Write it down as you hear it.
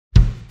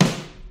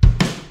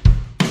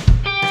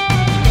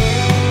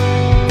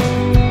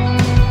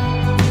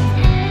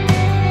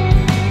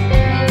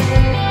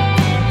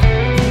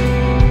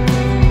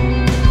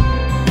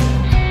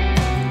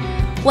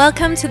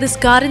Welcome to this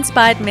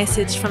God-inspired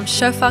message from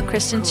Shofar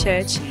Christian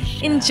Church.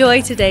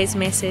 Enjoy today's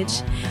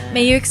message.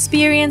 May you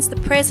experience the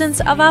presence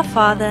of our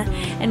Father,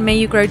 and may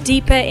you grow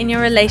deeper in your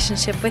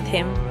relationship with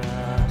Him.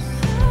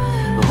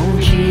 Oh,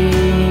 Jesus,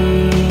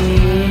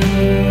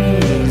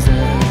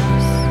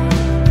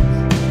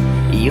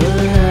 your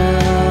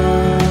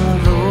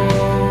love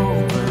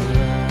over.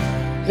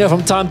 You know,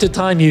 from time to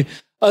time, you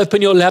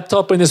open your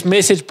laptop and this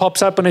message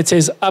pops up and it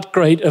says,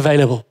 upgrade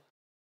available.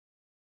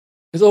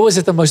 It's always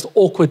at the most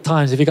awkward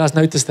times, if you guys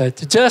notice that.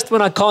 Just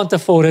when I can't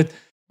afford it,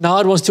 now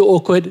it wants to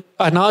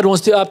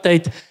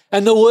update.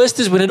 And the worst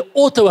is when it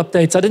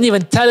auto-updates. I didn't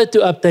even tell it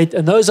to update,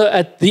 and those are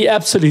at the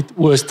absolute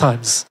worst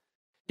times.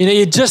 You know,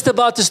 you're just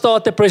about to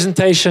start the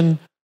presentation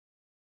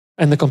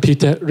and the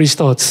computer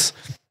restarts.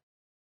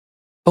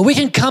 But we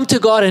can come to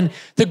God, and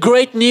the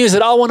great news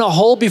that I want to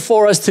hold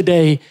before us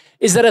today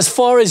is that as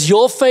far as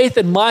your faith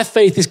and my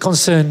faith is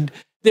concerned,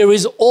 there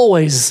is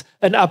always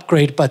an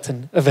upgrade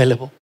button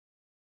available.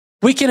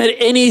 We can at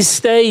any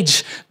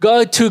stage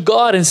go to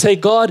God and say,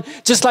 God,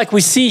 just like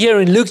we see here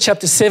in Luke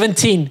chapter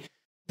 17,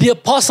 the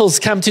apostles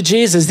come to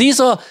Jesus. These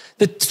are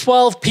the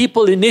 12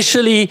 people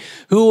initially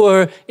who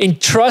were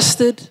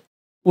entrusted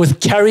with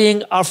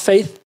carrying our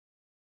faith.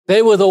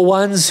 They were the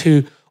ones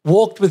who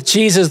walked with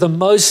Jesus the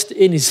most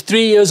in his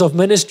 3 years of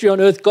ministry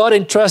on earth. God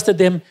entrusted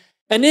them.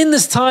 And in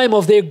this time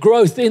of their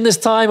growth, in this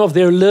time of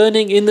their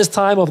learning, in this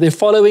time of their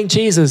following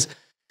Jesus,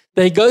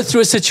 they go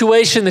through a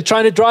situation, they're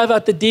trying to drive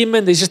out the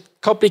demon, there's just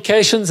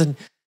complications, and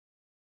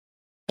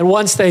at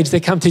one stage they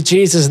come to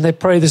Jesus and they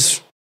pray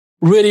this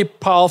really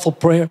powerful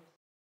prayer.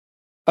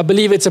 I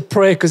believe it's a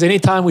prayer because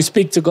anytime we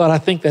speak to God, I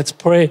think that's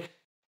prayer.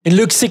 In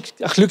Luke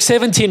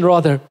 17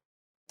 rather,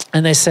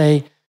 and they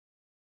say,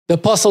 the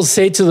apostles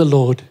say to the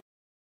Lord,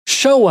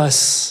 show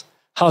us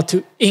how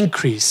to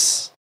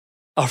increase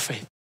our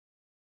faith.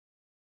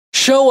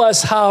 Show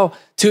us how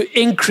to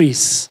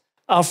increase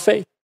our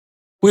faith.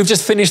 We've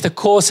just finished a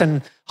course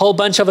and a whole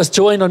bunch of us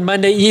joined on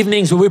Monday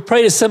evenings where we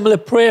prayed a similar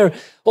prayer.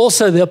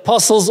 Also, the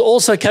apostles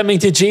also coming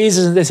to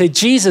Jesus and they say,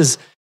 Jesus,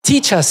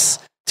 teach us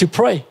to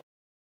pray.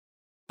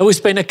 And we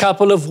spent a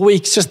couple of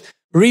weeks just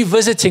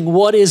revisiting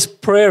what is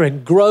prayer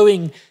and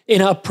growing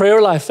in our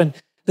prayer life. And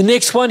the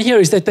next one here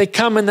is that they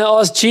come and they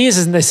ask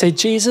Jesus and they say,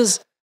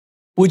 Jesus,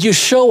 would you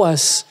show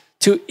us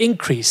to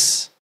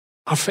increase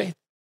our faith?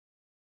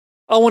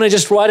 I want to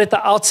just right at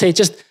the outset,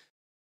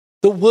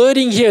 the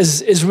wording here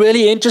is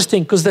really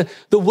interesting because the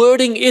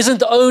wording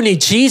isn't only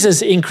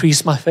Jesus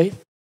increase my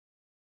faith.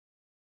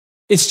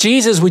 It's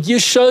Jesus, would you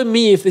show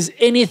me if there's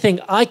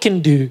anything I can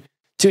do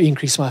to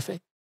increase my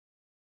faith?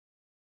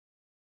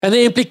 And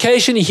the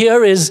implication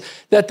here is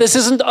that this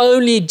isn't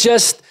only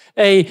just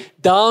a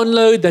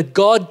download that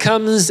God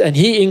comes and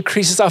he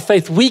increases our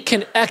faith. We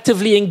can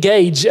actively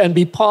engage and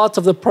be part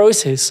of the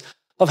process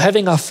of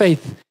having our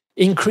faith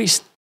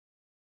increased.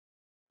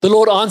 The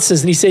Lord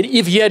answers and he said,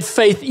 if you had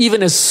faith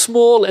even as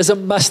small as a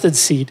mustard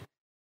seed,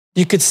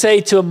 you could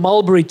say to a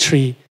mulberry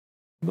tree,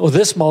 or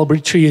this mulberry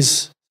tree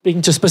is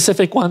speaking to a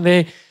specific one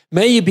there,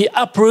 may you be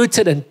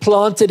uprooted and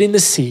planted in the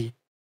sea,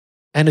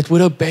 and it would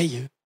obey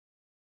you.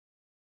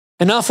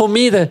 And now for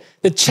me, the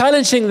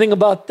challenging thing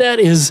about that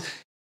is,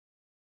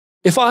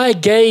 if I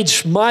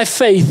gauge my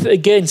faith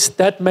against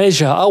that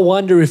measure, I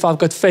wonder if I've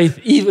got faith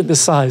even the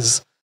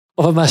size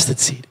of a mustard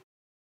seed.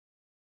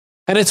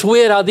 And it's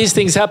weird how these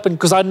things happen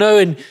because I know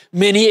in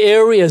many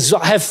areas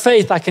I have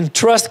faith, I can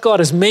trust God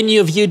as many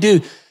of you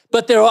do.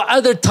 But there are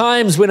other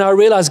times when I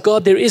realize,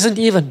 God, there isn't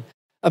even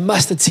a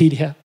mustard seed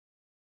here.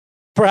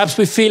 Perhaps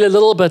we feel a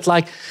little bit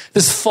like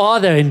this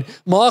father in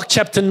Mark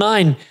chapter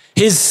 9.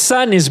 His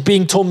son is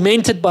being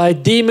tormented by a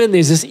demon.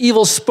 There's this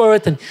evil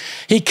spirit and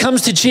he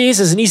comes to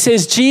Jesus and he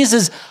says,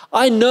 Jesus,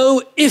 I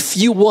know if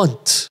you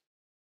want,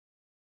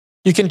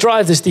 you can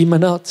drive this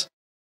demon out.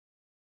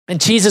 And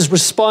Jesus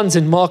responds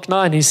in Mark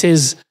 9, he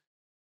says,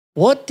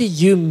 what do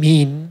you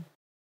mean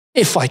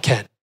if I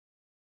can?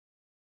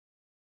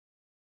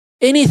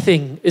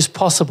 Anything is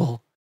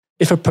possible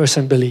if a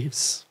person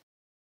believes.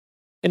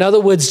 In other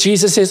words,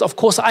 Jesus says, of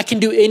course, I can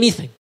do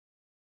anything.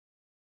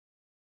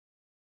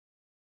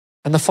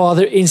 And the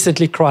father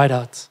instantly cried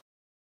out.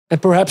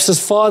 And perhaps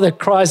this father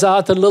cries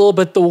out a little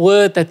bit the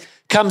word that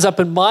comes up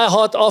in my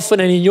heart often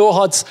and in your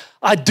hearts,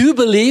 I do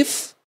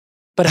believe,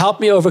 but help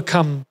me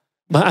overcome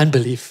my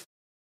unbelief.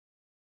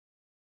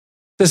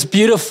 This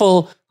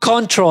beautiful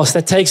contrast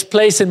that takes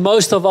place in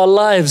most of our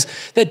lives,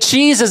 that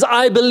Jesus,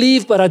 I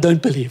believe, but I don't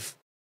believe.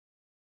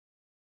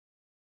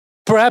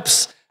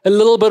 Perhaps a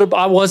little bit of,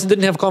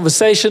 didn't have a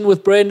conversation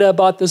with Brenda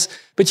about this,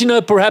 but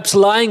perhaps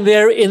lying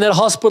there in that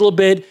hospital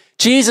bed,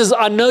 Jesus,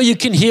 I know you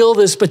can heal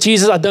this, but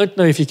Jesus, I don't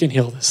know if you can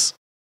heal this.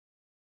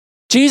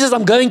 Jesus,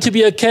 I'm going to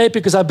be okay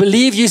because I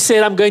believe you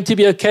said I'm going to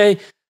be okay,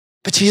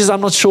 but Jesus,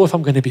 I'm not sure if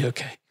I'm going to be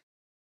okay.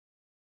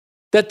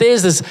 That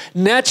there's this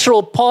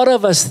natural part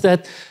of us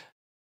that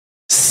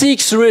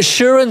seeks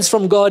reassurance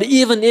from God,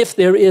 even if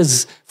there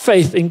is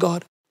faith in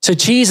God. So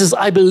Jesus,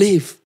 I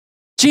believe.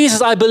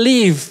 Jesus, I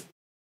believe,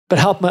 but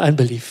help my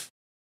unbelief.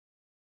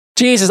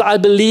 Jesus, I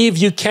believe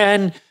you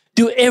can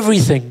do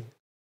everything,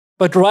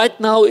 But right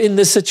now in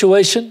this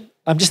situation,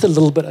 I'm just a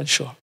little bit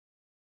unsure.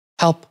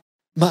 Help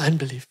my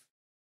unbelief.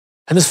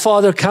 And this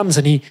father comes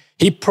and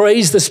he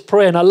prays this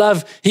prayer. And I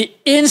love, he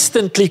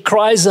instantly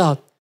cries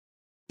out,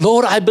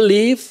 Lord, I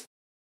believe,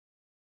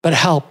 but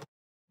help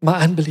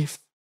my unbelief.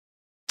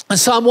 And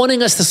so I'm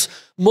wanting us this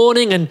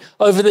morning and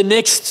over the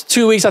next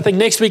 2 weeks, I think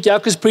next week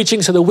Jaco's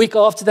preaching, so the week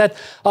after that,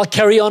 I'll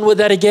carry on with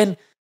that again.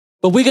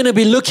 But we're going to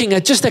be looking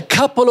at just a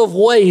couple of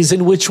ways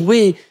in which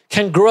we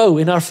can grow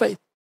in our faith.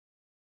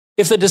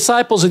 If the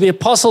disciples or the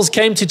apostles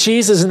came to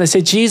Jesus and they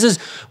said, Jesus,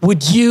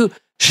 would you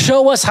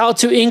show us how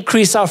to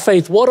increase our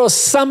faith? What are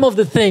some of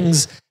the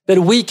things that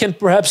we can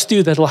perhaps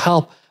do that will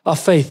help our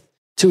faith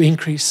to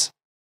increase?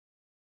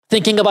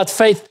 Thinking about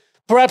faith,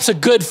 perhaps a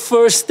good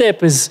first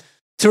step is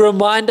to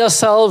remind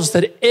ourselves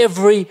that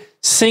every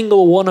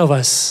single one of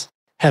us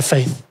have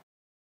faith.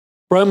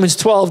 Romans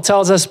 12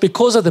 tells us,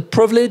 because of the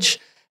privilege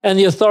and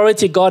the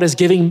authority God is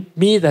giving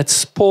me,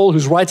 that's Paul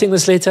who's writing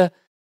this letter,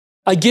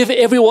 I give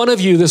every one of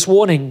you this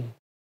warning.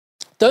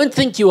 Don't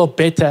think you are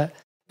better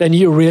than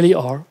you really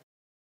are.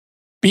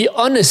 Be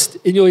honest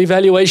in your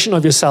evaluation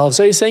of yourselves.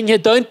 So he's saying here,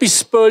 don't be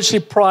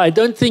spiritually pride.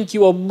 Don't think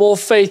you are more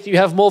faith, you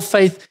have more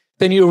faith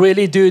than you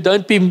really do.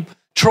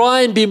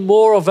 Try and be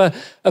more of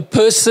a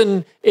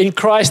person in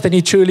Christ than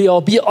you truly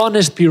are. Be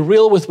honest, be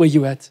real with where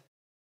you're at.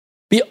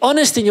 Be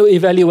honest in your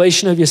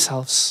evaluation of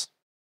yourselves.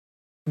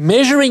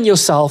 Measuring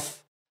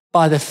yourself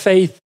by the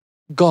faith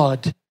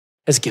God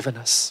has given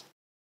us.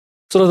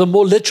 Sort of the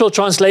more literal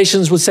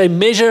translations would say,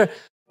 measure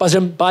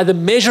by the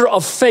measure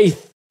of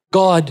faith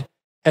God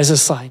has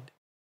assigned.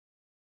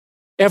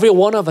 Every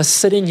one of us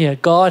sitting here,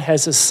 God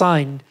has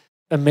assigned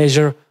a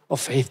measure of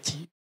faith to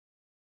you.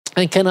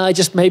 And can I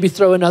just maybe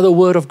throw another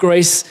word of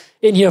grace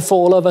in here for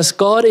all of us?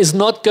 God is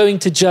not going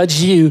to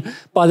judge you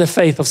by the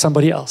faith of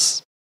somebody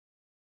else.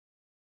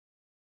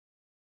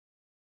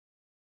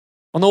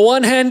 On the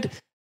one hand,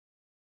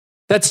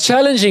 that's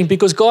challenging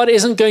because God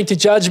isn't going to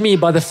judge me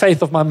by the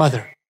faith of my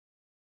mother.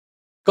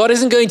 God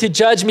isn't going to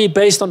judge me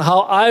based on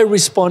how I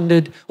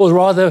responded, or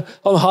rather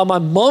on how my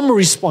mom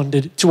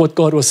responded to what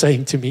God was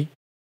saying to me.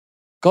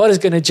 God is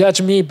going to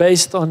judge me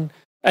based on,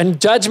 and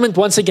judgment,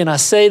 once again, I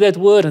say that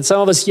word, and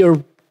some of us here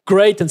are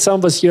great, and some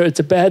of us here, it's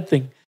a bad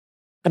thing.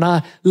 And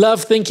I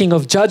love thinking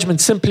of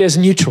judgment simply as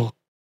neutral.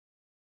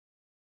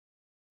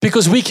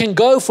 Because we can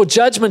go for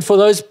judgment for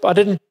those, I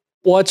didn't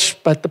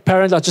watch, but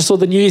apparently I just saw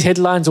the news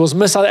headlines, it was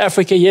Miss South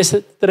Africa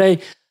yesterday,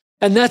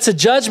 and that's a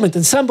judgment,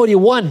 and somebody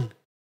won.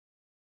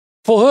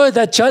 For her,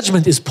 that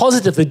judgment is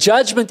positive. The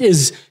judgment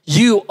is,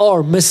 you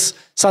are Miss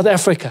South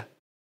Africa.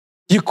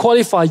 You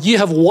qualify. You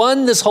have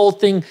won this whole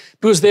thing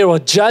because there are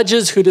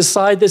judges who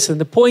decide this.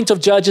 And the point of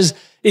judges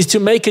is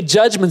to make a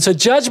judgment. So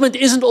judgment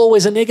isn't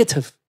always a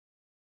negative.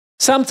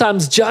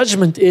 Sometimes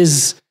judgment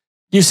is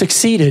you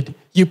succeeded,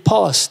 you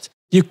passed,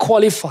 you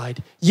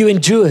qualified, you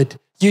endured,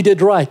 you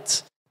did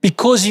right.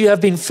 Because you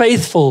have been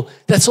faithful,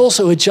 that's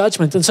also a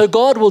judgment. And so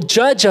God will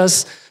judge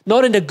us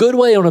not in a good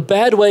way or a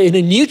bad way, in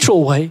a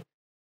neutral way.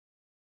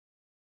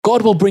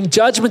 God will bring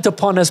judgment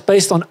upon us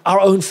based on our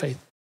own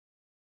faith.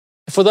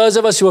 For those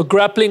of us who are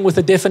grappling with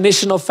the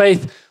definition of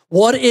faith,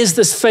 what is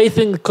this faith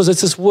thing? Because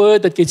it's this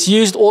word that gets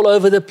used all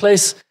over the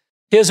place.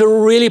 Here's a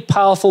really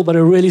powerful but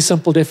a really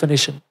simple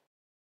definition.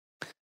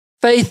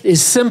 Faith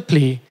is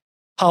simply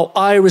how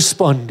I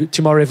respond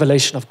to my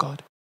revelation of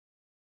God.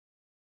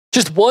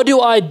 Just what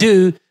do I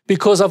do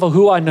because of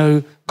who I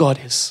know God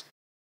is?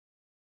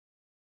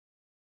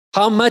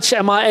 How much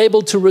am I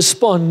able to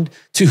respond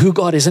to who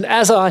God is? And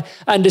as our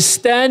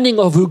understanding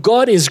of who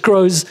God is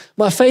grows,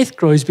 my faith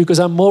grows because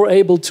I'm more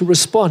able to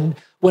respond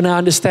when I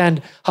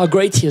understand how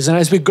great He is. And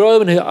as we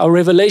grow in our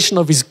revelation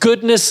of His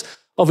goodness,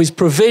 of His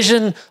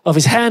provision, of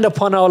His hand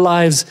upon our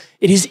lives,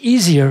 it is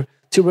easier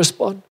to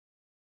respond.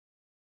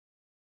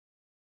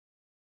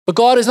 But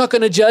God is not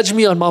going to judge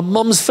me on my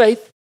mom's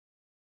faith,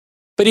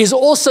 but He's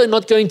also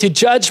not going to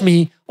judge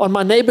me on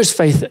my neighbor's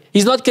faith.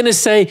 He's not going to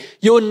say,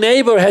 your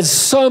neighbor has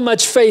so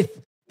much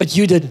faith, but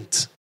you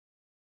didn't.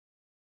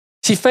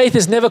 See, faith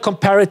is never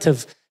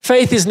comparative.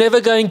 Faith is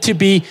never going to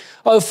be,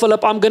 oh,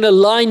 Philip, I'm going to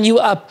line you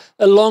up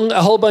along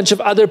a whole bunch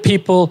of other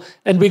people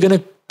and we're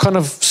going to kind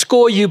of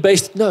score you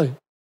based. No.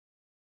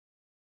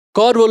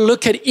 God will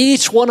look at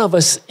each one of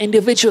us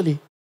individually.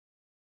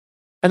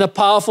 And the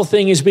powerful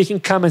thing is we can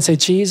come and say,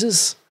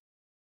 Jesus,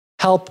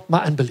 help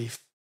my unbelief.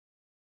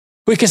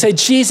 We can say,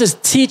 Jesus,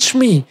 teach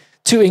me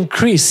to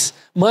increase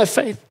my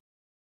faith.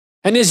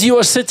 And as you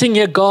are sitting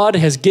here, God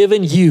has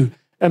given you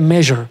a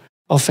measure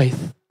of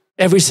faith.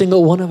 Every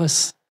single one of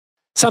us.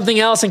 Something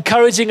else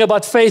encouraging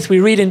about faith, we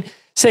read in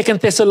 2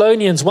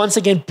 Thessalonians, once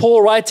again,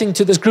 Paul writing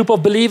to this group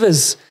of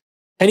believers.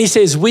 And he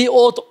says, we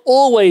ought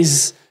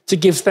always to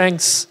give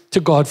thanks to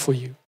God for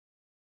you.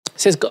 He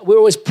says, God, we're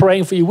always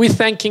praying for you. We're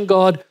thanking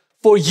God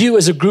for you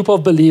as a group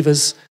of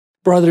believers,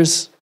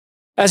 brothers,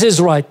 as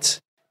is right,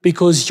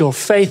 because your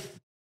faith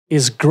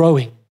is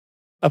growing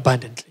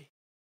abundantly.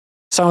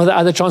 Some of the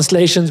other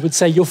translations would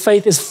say your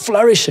faith is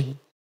flourishing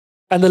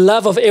and the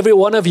love of every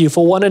one of you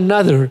for one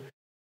another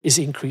is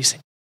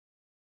increasing.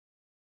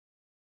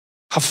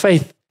 Our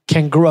faith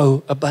can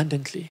grow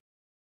abundantly.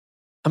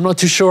 I'm not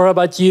too sure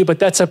about you, but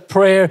that's a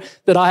prayer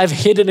that I have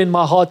hidden in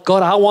my heart.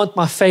 God, I want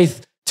my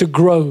faith to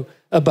grow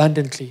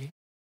abundantly.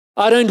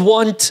 I don't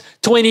want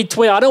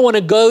 2020. I don't want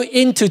to go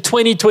into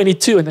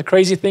 2022. And the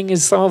crazy thing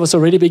is some of us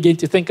already begin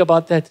to think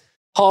about that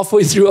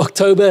halfway through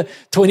October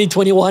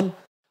 2021.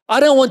 I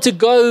don't want to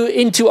go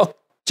into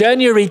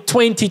January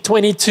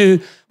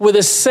 2022 with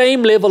the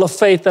same level of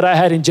faith that I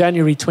had in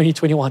January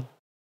 2021.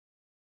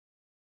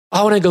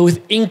 I want to go with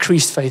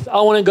increased faith.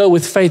 I want to go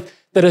with faith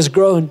that has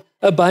grown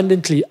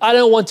abundantly. I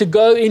don't want to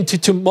go into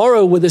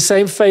tomorrow with the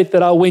same faith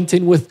that I went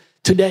in with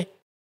today.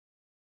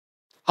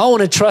 I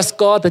want to trust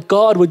God that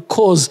God would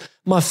cause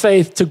my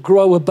faith to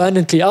grow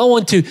abundantly. I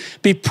want to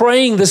be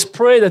praying this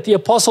prayer that the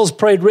apostles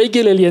prayed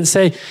regularly and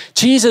say,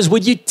 Jesus,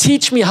 would you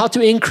teach me how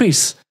to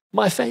increase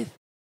my faith?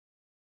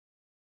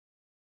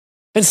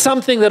 And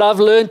something that I've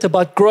learned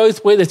about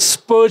growth, whether it's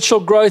spiritual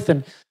growth,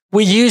 and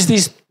we use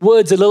these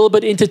words a little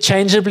bit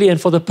interchangeably, and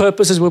for the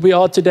purposes where we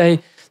are today,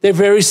 they're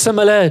very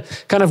similar,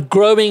 kind of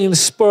growing in the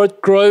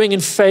spirit, growing in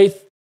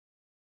faith,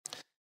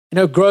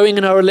 growing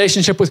in our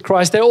relationship with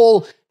Christ. They're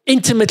all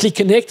intimately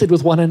connected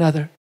with one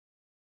another.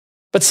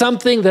 But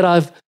something that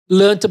I've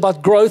learned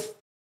about growth,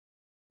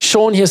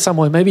 Sean here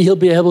somewhere, maybe he'll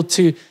be able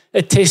to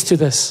attest to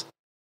this,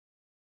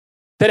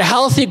 that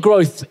healthy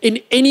growth in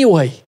any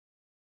way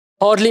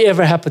hardly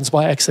ever happens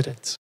by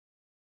accident.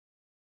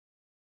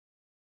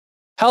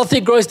 Healthy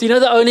growth, do you know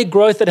the only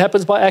growth that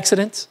happens by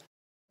accident?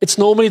 It's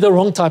normally the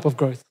wrong type of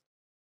growth.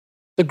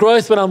 The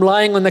growth when I'm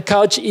lying on the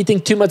couch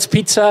eating too much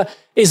pizza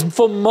is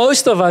for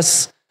most of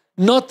us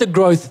not the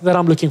growth that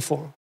I'm looking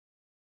for.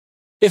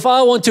 If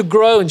I want to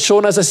grow, and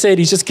Sean, as I said,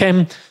 he just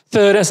came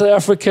third in South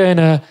Africa in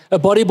a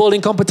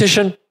bodybuilding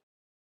competition.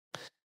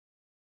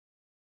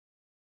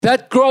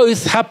 That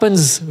growth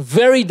happens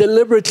very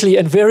deliberately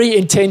and very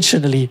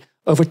intentionally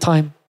over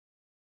time.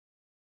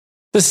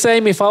 The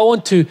same if I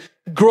want to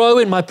grow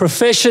in my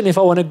profession, if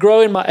I want to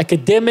grow in my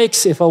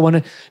academics, if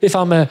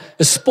I'm a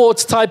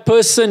sports type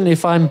person,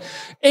 if I'm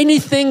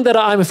anything that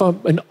if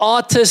I'm an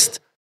artist,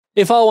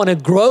 if I want to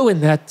grow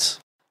in that,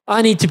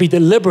 I need to be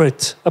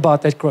deliberate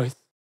about that growth.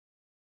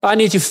 I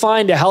need to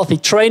find a healthy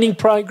training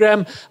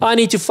program. I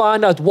need to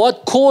find out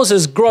what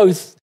causes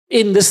growth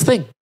in this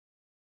thing.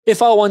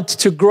 If I want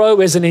to grow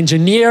as an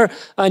engineer,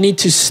 I need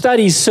to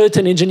study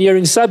certain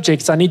engineering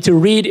subjects. I need to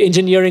read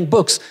engineering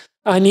books.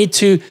 I need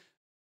to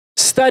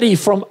study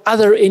from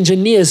other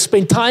engineers,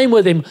 spend time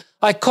with them.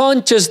 I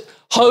can't just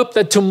hope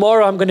that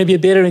tomorrow I'm going to be a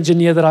better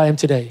engineer than I am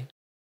today.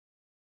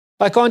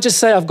 I can't just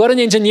say I've got an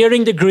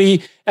engineering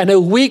degree and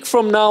a week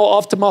from now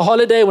after my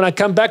holiday, when I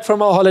come back from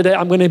my holiday,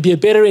 I'm going to be a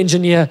better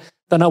engineer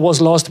than I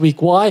was last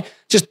week. Why?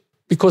 Just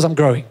because I'm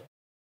growing.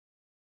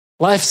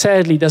 Life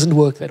sadly doesn't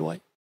work that way.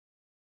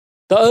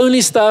 The only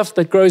stuff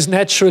that grows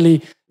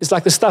naturally is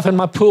like the stuff in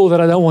my pool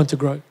that I don't want to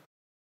grow.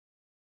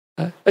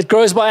 It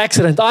grows by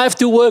accident. I have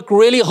to work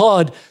really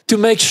hard to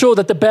make sure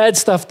that the bad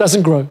stuff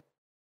doesn't grow.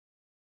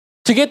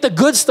 To get the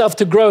good stuff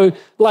to grow,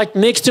 like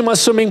next to my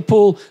swimming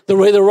pool,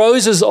 where the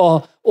roses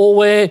are, or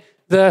where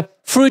the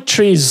fruit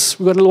trees,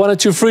 we've got one or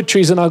two fruit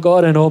trees in our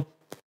garden, or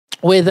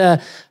where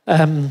the,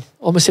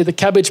 almost said the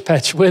cabbage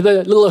patch, where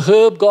the little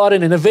herb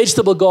garden and the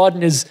vegetable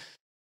garden is.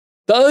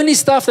 The only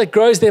stuff that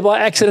grows there by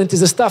accident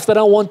is the stuff that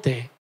I want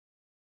there.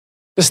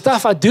 The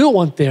stuff I do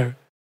want there,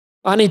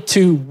 I need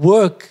to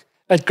work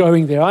at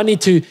growing there. I need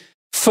to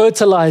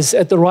fertilize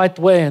at the right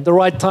way and the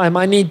right time.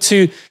 I need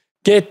to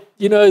get,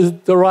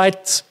 the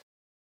right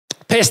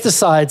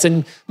pesticides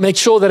and make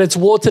sure that it's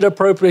watered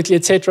appropriately,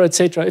 etc.,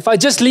 etc. If I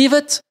just leave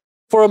it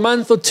for a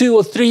month or 2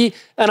 or 3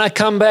 and I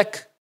come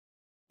back,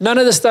 none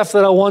of the stuff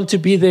that I want to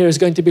be there is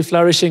going to be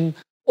flourishing.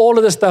 All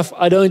of the stuff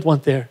I don't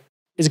want there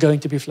is going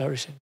to be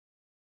flourishing.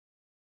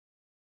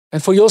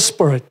 And for your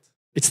spirit,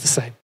 it's the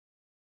same.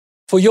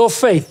 For your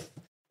faith,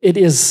 it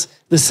is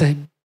the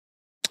same.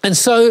 And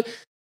so,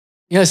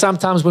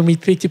 sometimes when we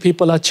speak to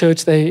people at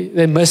church,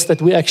 they miss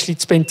that we actually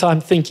spend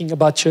time thinking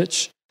about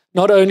church.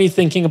 Not only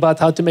thinking about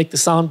how to make the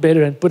sound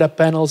better and put up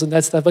panels and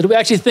that stuff, but we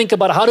actually think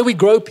about how do we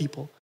grow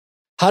people?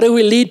 How do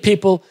we lead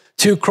people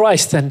to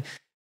Christ? And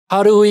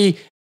how do we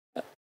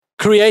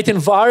create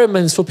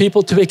environments for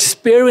people to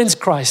experience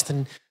Christ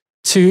and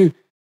to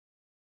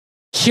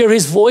hear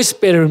his voice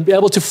better and be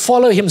able to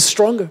follow him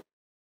stronger?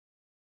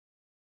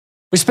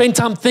 We spend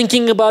time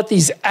thinking about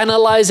these,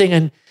 analyzing,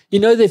 and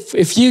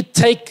if you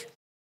take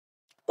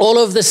all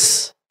of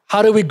this,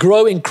 how do we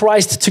grow in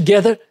Christ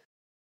together?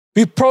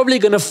 We're probably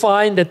going to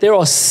find that there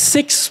are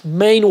 6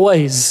 main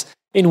ways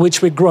in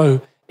which we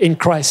grow in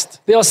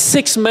Christ. There are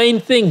 6 main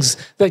things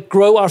that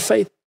grow our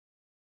faith.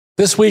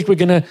 This week we're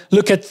going to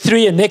look at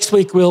 3, and next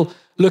week we'll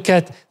look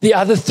at the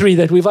other 3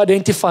 that we've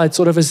identified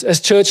sort of as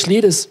church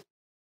leaders.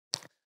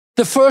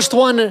 The first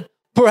one,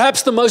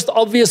 perhaps the most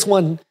obvious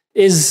one,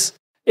 is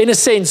in a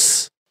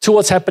sense to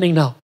what's happening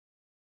now.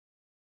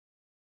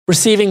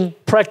 Receiving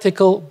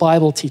practical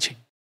Bible teaching.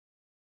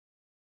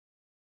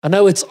 I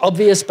know it's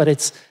obvious, but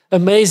it's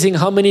amazing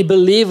how many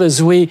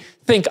believers we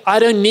think, I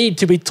don't need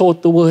to be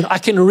taught the word. I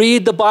can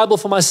read the Bible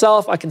for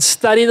myself. I can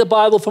study the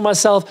Bible for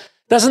myself.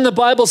 Doesn't the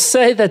Bible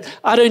say that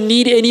I don't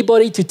need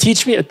anybody to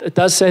teach me? It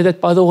does say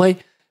that, by the way,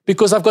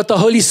 because I've got the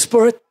Holy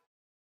Spirit.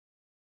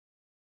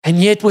 And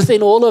yet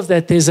within all of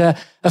that, there's a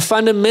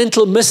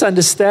fundamental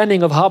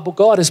misunderstanding of how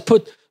God has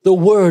put the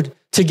word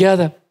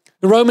together.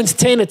 In Romans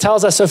 10, it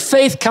tells us, so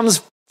faith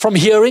comes from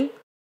hearing,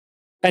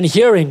 and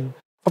hearing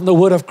from the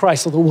word of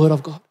Christ, or the word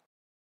of God.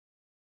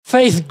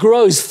 Faith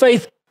grows,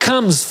 faith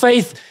comes,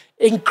 faith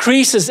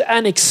increases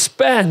and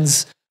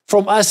expands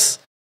from us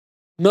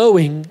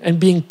knowing and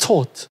being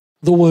taught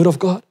the word of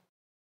God.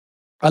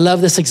 I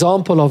love this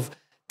example of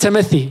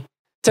Timothy.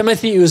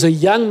 Timothy, who is a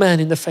young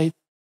man in the faith.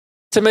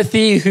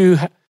 Timothy, who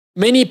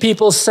many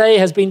people say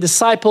has been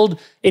discipled.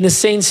 In a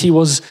sense, he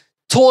was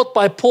taught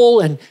by Paul,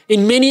 and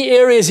in many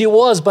areas he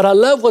was. But I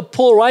love what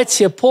Paul writes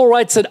here. Paul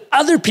writes that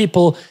other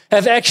people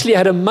have actually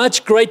had a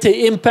much greater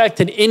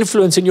impact and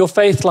influence in your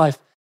faith life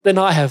than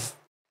I have.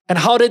 And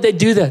how did they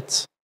do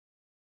that?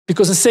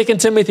 Because in 2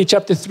 Timothy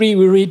chapter 3,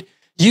 we read,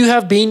 you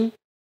have been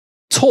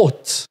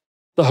taught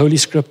the Holy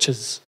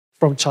Scriptures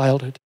from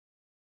childhood,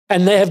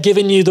 and they have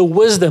given you the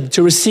wisdom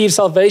to receive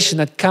salvation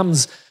that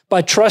comes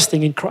by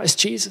trusting in Christ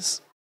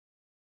Jesus.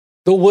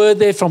 The word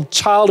there from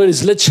childhood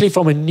is literally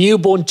from a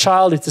newborn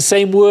child. It's the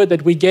same word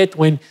that we get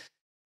when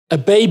a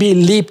baby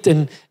leaped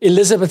in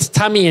Elizabeth's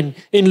tummy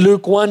in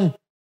Luke 1.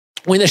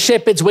 When the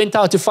shepherds went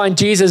out to find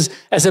Jesus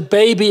as a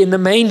baby in the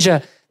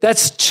manger,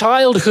 that's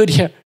childhood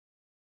here.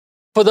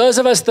 For those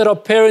of us that are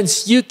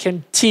parents, you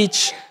can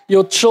teach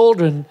your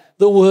children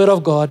the word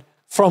of God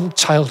from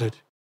childhood.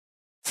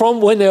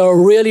 From when they are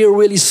really,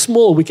 really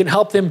small, we can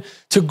help them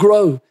to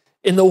grow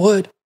in the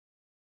word.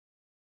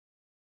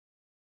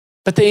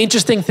 But the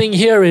interesting thing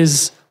here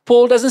is,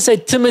 Paul doesn't say,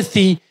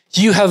 Timothy,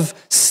 you have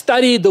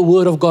studied the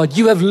word of God.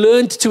 You have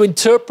learned to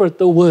interpret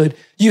the word.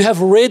 You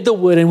have read the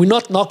word, and we're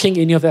not knocking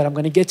any of that. I'm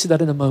going to get to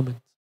that in a moment.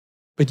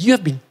 But you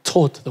have been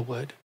taught the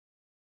word.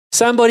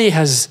 Somebody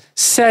has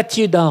sat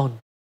you down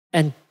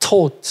and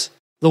taught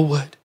the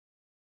word.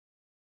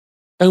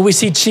 And we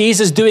see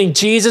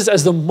Jesus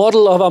as the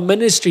model of our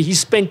ministry. He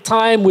spent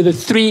time with the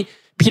 3,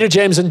 Peter,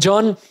 James, and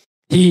John.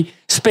 He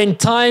spent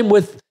time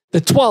with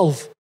the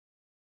 12.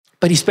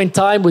 But he spent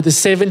time with the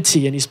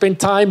 70, and he spent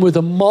time with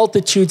the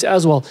multitudes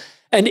as well.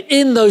 And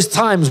in those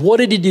times, what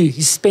did he do?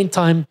 He spent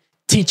time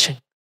teaching.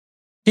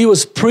 He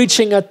was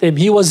preaching at them.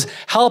 He was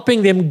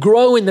helping them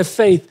grow in the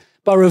faith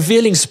by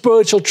revealing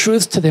spiritual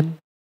truths to them.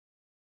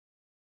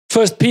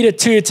 1 Peter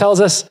 2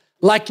 tells us,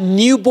 like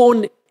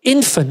newborn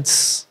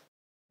infants,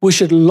 we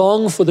should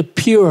long for the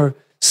pure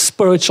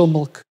spiritual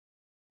milk,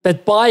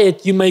 that by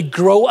it you may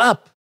grow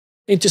up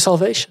into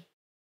salvation.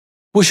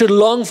 We should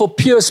long for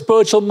pure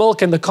spiritual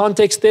milk, and the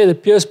context there, the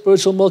pure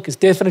spiritual milk is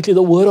definitely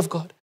the word of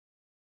God.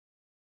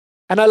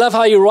 And I love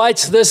how he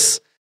writes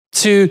this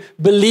to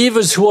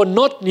believers who are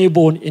not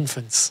newborn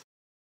infants.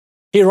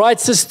 He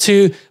writes this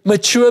to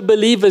mature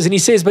believers, and he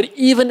says, but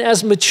even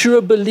as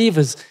mature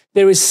believers,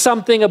 there is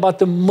something about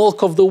the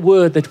milk of the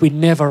word that we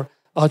never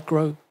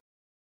outgrow.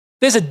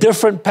 There's a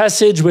different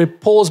passage where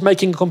Paul's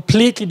making a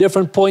completely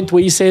different point,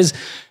 where he says,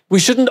 we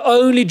shouldn't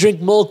only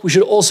drink milk, we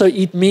should also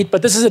eat meat.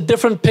 But this is a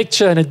different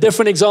picture and a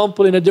different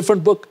example in a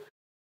different book.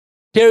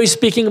 Here he's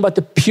speaking about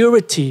the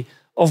purity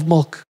of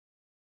milk.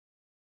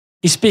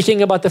 He's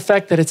speaking about the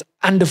fact that it's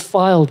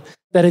undefiled,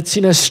 that it's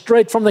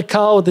straight from the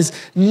cow. There's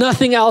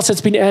nothing else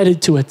that's been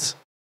added to it.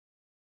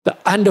 The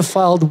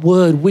undefiled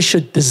word, we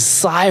should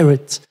desire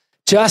it,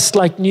 just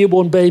like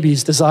newborn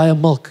babies desire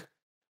milk.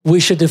 We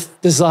should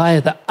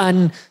desire the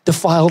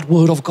undefiled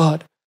word of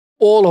God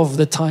all of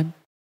the time.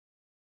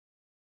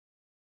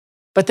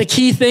 But the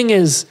key thing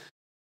is,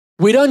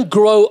 we don't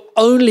grow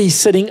only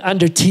sitting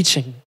under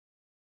teaching.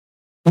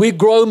 We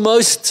grow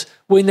most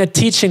when the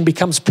teaching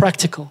becomes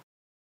practical.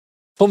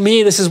 For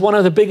me, this is one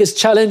of the biggest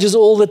challenges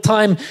all the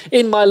time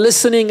in my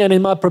listening and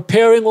in my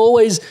preparing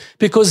always,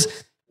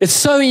 because it's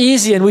so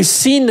easy, and we've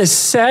seen this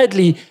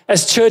sadly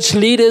as church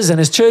leaders and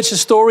as church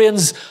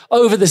historians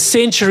over the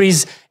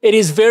centuries. It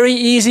is very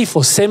easy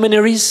for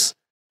seminaries,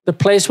 the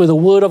place where the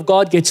word of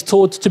God gets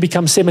taught, to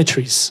become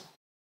cemeteries.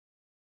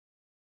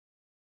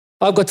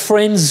 I've got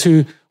friends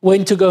who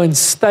went to go and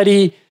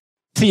study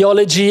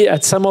theology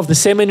at some of the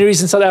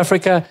seminaries in South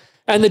Africa,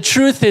 and the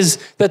truth is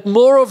that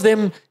more of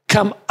them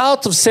come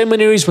out of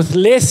seminaries with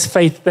less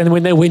faith than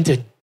when they went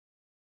in.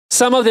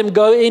 Some of them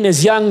go in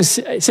as young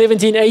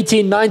 17,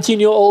 18,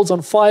 19-year-olds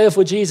on fire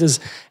for Jesus,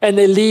 and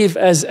they leave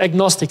as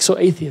agnostics or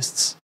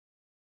atheists.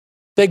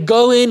 They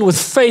go in with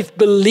faith,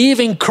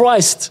 believing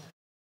Christ,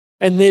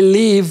 and they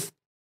leave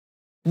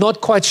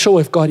not quite sure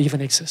if God even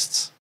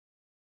exists.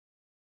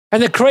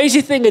 And the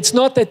crazy thing, it's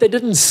not that they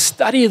didn't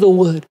study the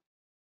word,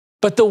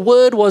 but the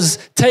word was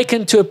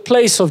taken to a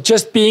place of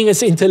just being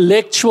its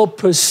intellectual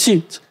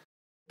pursuit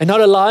and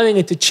not allowing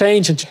it to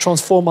change and to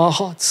transform our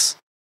hearts.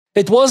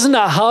 It wasn't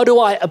a how do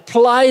I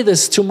apply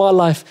this to my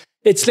life?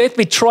 It's let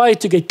me try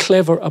to get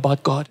clever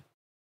about God.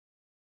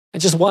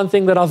 And just one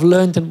thing that I've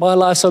learned in my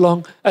life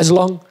as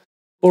long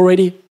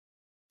already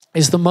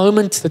is the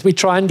moment that we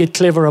try and get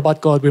clever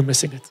about God, we're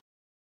missing it.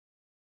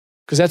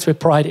 Because that's where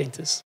pride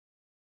enters.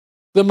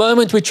 The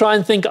moment we try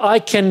and think, I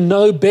can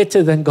know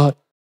better than God.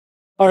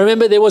 I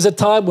remember there was a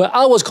time where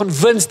I was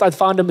convinced I'd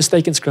found a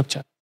mistake in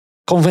Scripture.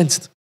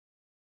 Convinced.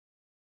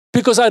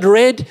 Because I'd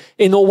read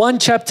in the one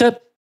chapter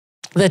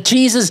that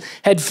Jesus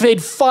had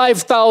fed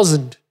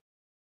 5,000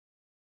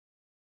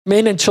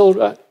 men and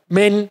children,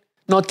 men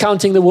not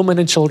counting the women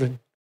and children,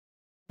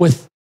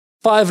 with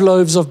 5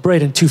 loaves of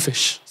bread and 2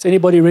 fish. Has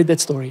anybody read that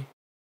story?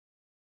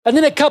 And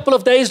then a couple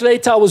of days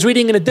later, I was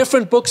reading in a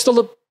different book,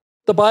 still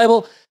the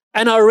Bible,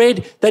 and I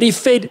read that he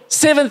fed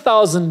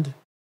 7,000,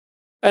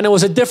 and it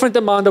was a different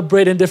amount of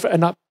bread and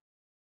the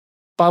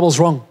Bible's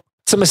wrong.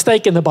 It's a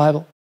mistake in the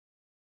Bible.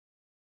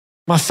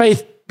 My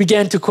faith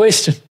began to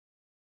question.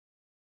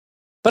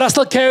 But I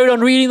still carried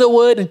on reading the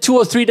word, and 2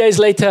 or 3 days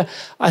later,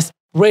 I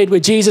read where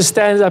Jesus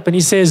stands up and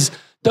he says,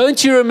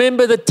 don't you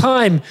remember the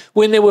time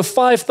when there were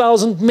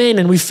 5,000 men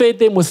and we fed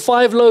them with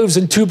 5 loaves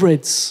and 2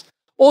 breads?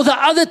 Or the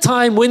other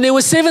time when there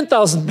were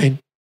 7,000 men?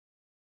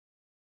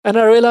 And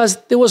I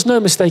realized there was no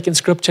mistake in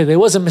Scripture. There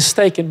was a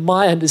mistake in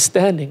my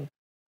understanding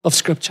of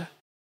Scripture.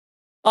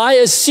 I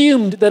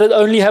assumed that it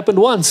only happened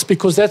once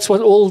because that's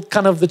what all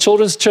kind of the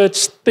children's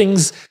church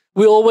things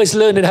we always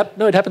learn. It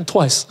happened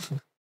twice.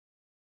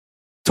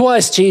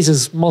 Twice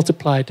Jesus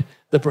multiplied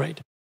the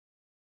bread.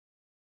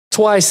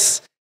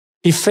 Twice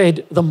he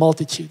fed the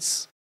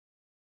multitudes.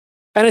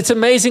 And it's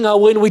amazing how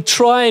when we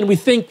try and we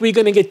think we're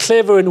going to get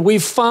clever and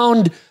we've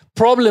found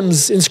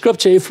problems in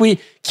Scripture, if we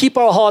keep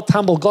our heart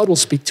humble, God will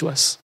speak to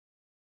us.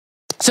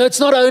 So it's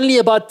not only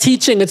about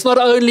teaching. It's not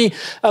only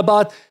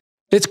about,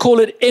 let's call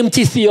it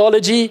empty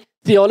theology.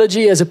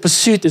 Theology as a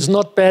pursuit is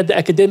not bad, the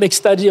academic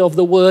study of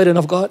the Word and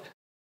of God.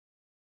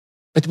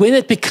 But when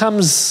it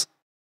becomes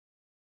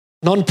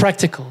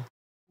non-practical,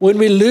 when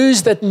we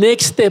lose that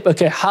next step,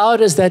 okay, how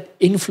does that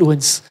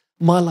influence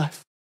my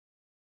life?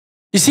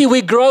 You see,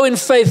 we grow in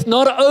faith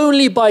not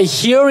only by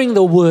hearing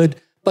the word,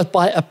 but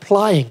by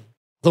applying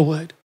the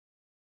word.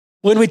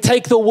 When we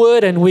take the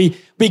word and we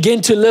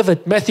begin to live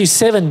it, Matthew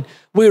 7,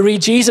 we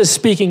read Jesus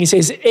speaking. He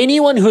says,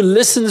 anyone who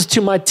listens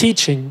to my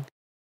teaching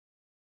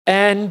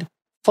and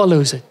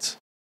follows it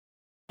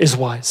is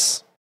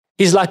wise.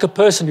 He's like a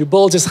person who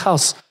builds his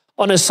house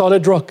on a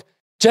solid rock.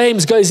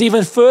 James goes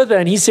even further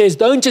and he says,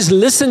 don't just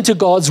listen to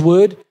God's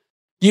word,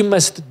 you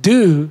must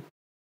do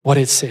what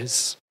it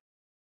says.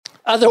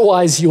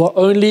 Otherwise, you are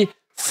only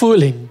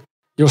fooling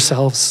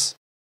yourselves.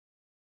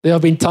 There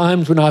have been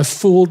times when I've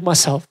fooled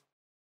myself,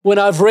 when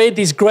I've read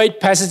these great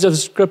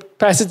passages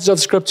of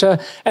Scripture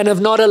and have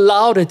not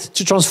allowed it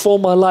to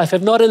transform my life,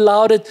 have not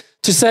allowed it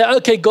to say,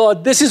 okay,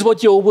 God, this is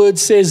what your word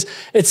says.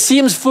 It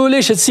seems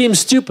foolish, it seems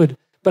stupid,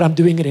 but I'm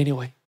doing it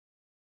anyway.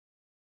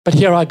 But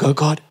here I go,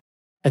 God.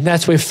 And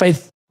that's where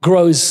faith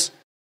grows.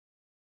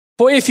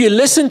 For if you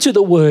listen to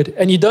the word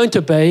and you don't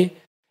obey,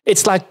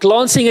 it's like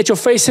glancing at your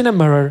face in a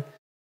mirror.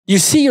 You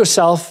see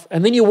yourself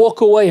and then you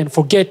walk away and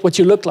forget what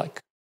you look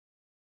like.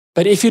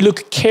 But if you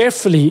look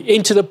carefully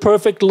into the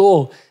perfect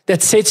law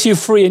that sets you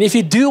free, and if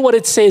you do what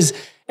it says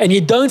and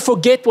you don't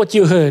forget what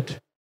you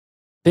heard,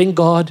 then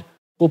God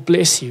will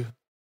bless you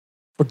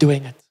for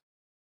doing it.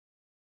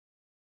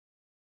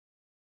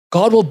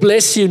 God will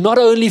bless you not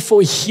only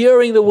for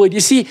hearing the word. You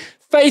see,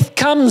 faith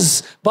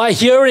comes by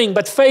hearing,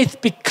 but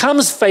faith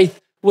becomes faith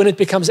when it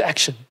becomes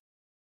action.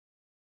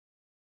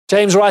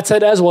 James writes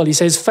that as well. He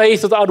says,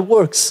 faith without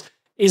works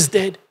is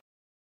dead.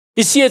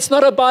 You see, it's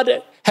not about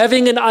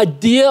having an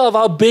idea of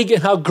how big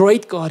and how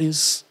great God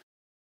is.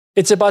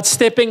 It's about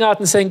stepping out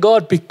and saying,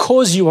 God,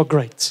 because you are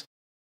great,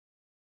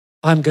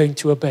 I'm going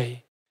to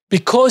obey.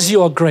 Because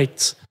you are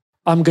great,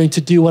 I'm going to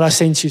do what I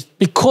sent you.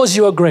 Because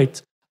you are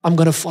great, I'm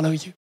going to follow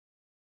you.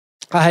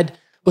 I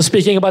was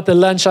speaking about the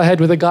lunch I had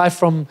with a guy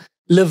from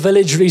Live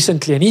Village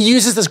recently, and he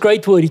uses this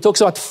great word. He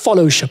talks about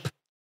fellowship.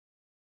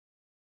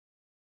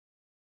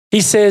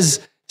 He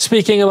says,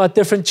 speaking about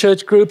different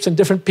church groups and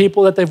different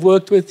people that they've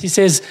worked with, he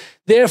says,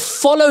 their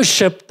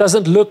fellowship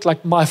doesn't look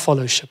like my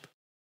fellowship.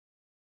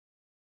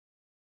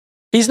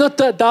 He's not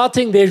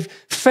doubting their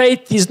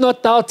faith. He's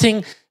not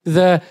doubting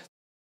the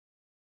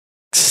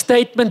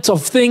statement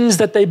of things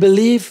that they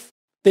believe,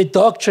 their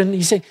doctrine.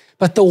 He's saying,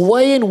 but the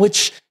way in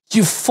which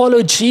you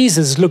follow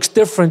Jesus looks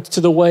different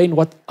to the way in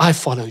what I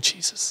follow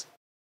Jesus.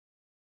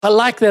 I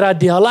like that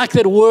idea. I like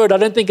that word. I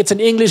don't think it's an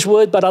English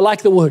word, but I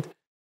like the word.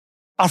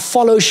 Our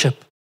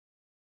fellowship.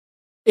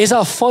 Is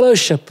our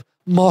fellowship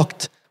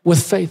marked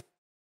with faith?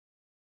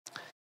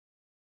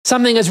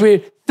 Something as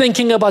we're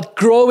thinking about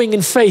growing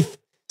in faith,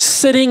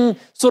 sitting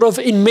sort of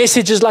in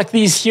messages like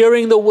these,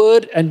 hearing the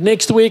word, and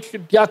next week,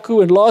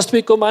 Yaku, and last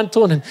week,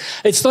 Omanton. And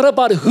it's not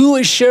about who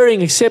is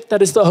sharing, except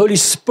that it's the Holy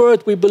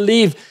Spirit we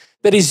believe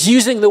that is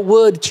using the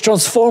word to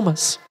transform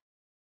us.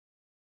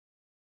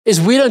 Is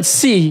we don't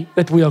see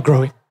that we are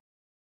growing.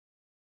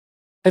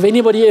 Have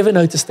anybody ever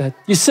noticed that?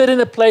 You sit in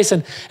a place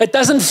and it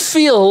doesn't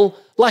feel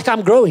like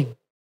I'm growing.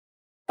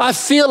 I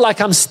feel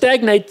like I'm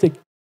stagnating.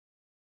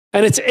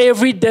 And it's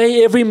every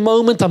day, every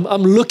moment, I'm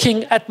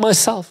looking at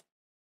myself.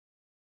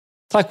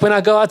 It's like when I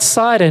go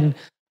outside and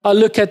I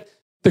look at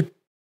the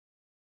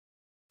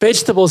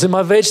vegetables in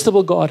my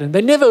vegetable garden,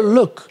 they never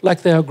look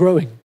like they are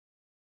growing.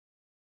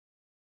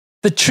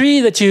 The tree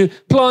that you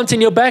plant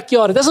in your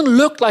backyard, it doesn't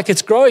look like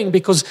it's growing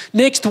because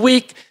next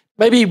week,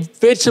 maybe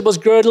vegetables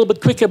grow a little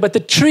bit quicker, but the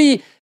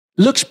tree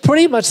looks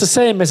pretty much the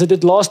same as it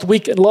did last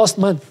week and last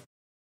month.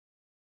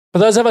 For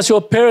those of us who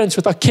are parents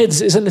with our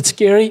kids, isn't it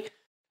scary?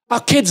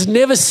 Our kids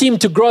never seem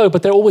to grow,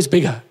 but they're always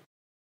bigger.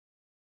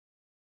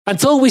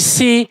 Until we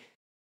see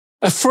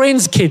a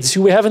friend's kids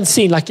who we haven't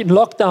seen, like in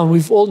lockdown,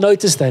 we've all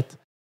noticed that.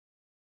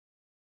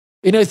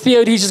 You know,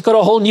 Theo, he just got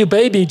a whole new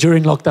baby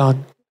during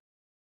lockdown.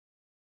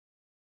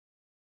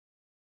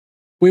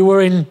 We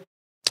were in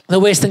the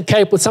Western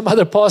Cape with some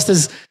other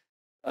pastors,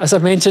 as I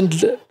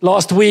mentioned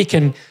last week,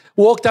 and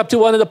walked up to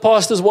one of the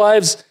pastors'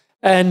 wives,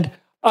 and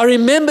I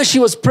remember she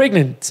was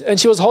pregnant, and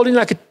she was holding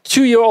like a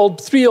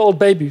 3-year-old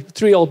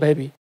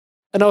baby.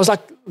 And I was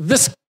like,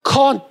 this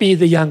can't be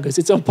the youngest.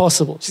 It's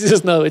impossible. She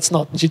says, no, it's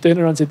not. And she turned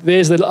around and said,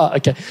 there's the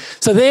okay.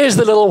 So there's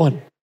the little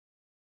one.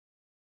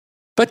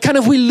 But kind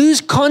of we lose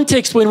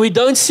context when we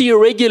don't see her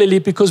regularly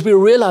because we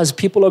realize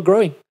people are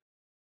growing.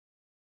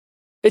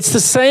 It's the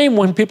same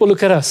when people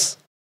look at us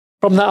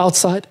from the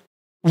outside.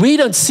 We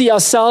don't see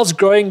ourselves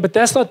growing, but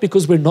that's not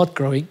because we're not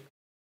growing.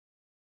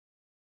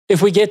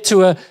 If we get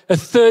to a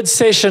third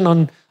session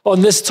on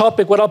this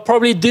topic, what I'll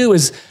probably do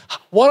is,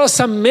 what are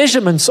some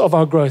measurements of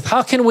our growth?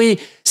 How can we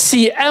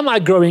see, am I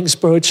growing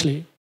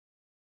spiritually?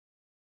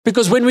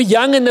 Because when we're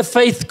young in the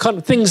faith,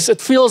 things,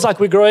 it feels like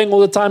we're growing all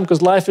the time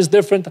because life is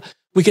different.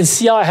 We can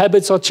see our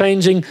habits are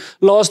changing.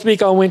 Last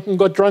week I went and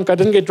got drunk. I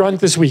didn't get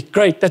drunk this week.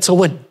 Great, that's a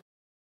win.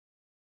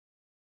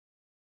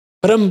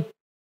 But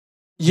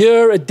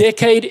a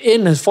decade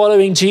in and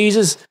following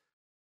Jesus,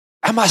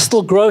 am I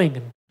still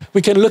growing?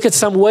 We can look at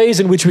some ways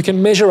in which we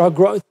can measure our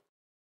growth.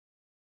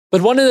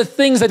 But one of the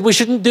things that we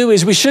shouldn't do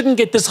is we shouldn't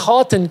get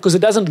disheartened because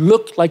it doesn't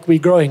look like we're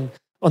growing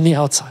on the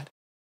outside.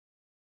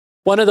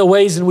 One of the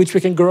ways in which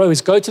we can grow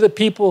is go to the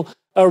people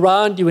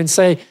around you and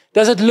say,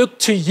 does it look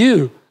to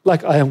you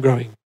like I am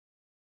growing?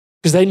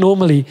 Because they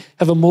normally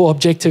have a more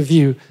objective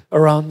view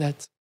around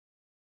that.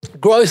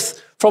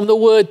 Growth from the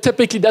word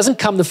typically doesn't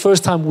come the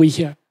first time we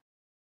hear.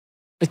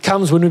 It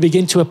comes when we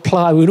begin to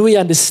apply, when we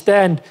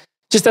understand.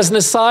 Just as an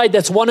aside,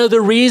 that's one of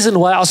the reasons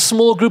why our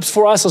small groups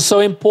for us are so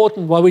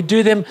important, why we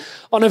do them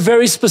on a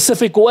very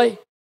specific way.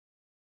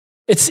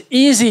 It's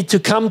easy to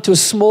come to a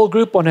small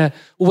group on a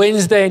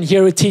Wednesday and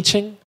hear a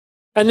teaching,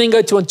 and then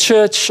go to a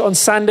church on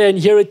Sunday and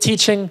hear a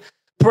teaching,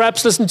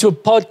 perhaps listen to a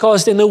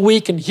podcast in the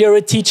week and hear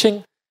a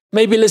teaching,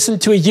 maybe listen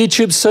to a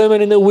YouTube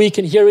sermon in the week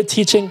and hear a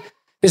teaching.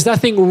 There's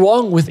nothing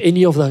wrong with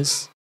any of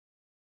those.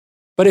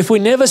 But if we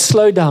never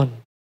slow down,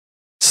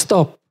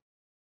 stop,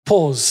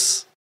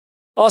 pause,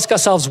 ask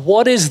ourselves,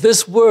 what is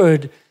this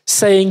word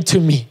saying to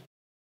me?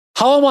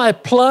 How am I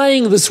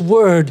applying this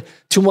word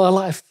to my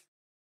life?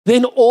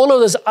 Then all of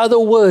those other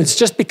words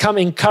just become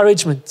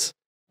encouragement,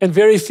 and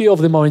very few of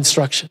them are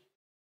instruction.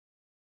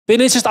 Then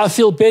it's just, I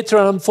feel better,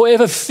 and I'm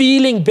forever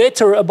feeling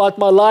better about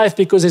my life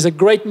because there's a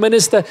great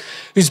minister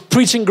who's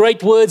preaching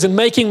great words and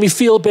making me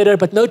feel better,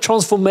 but no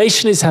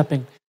transformation is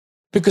happening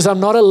because I'm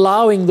not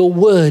allowing the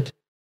word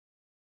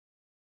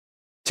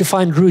to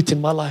find root in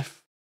my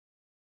life.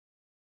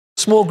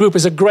 Small group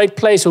is a great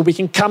place where we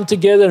can come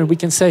together and we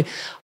can say,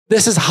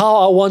 this is how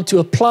I want to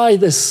apply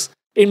this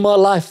in my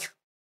life.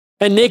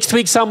 And next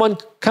week someone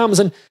comes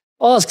and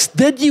asks,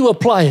 did you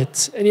apply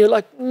it? And you're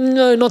like,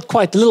 no, not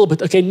quite, a little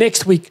bit. Okay,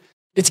 next week,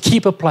 let's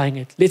keep applying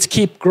it. Let's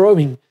keep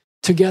growing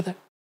together.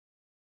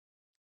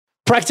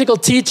 Practical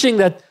teaching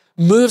that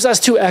moves us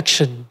to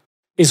action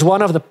is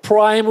one of the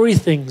primary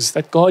things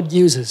that God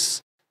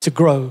uses to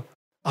grow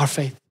our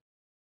faith.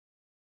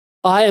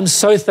 I am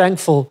so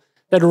thankful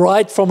that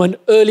right from an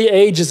early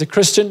age as a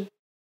Christian,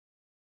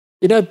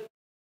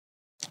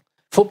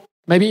 for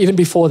maybe even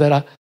before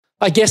that,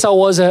 I guess I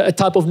was a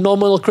type of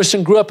nominal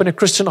Christian, grew up in a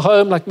Christian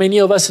home, like many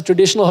of us, a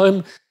traditional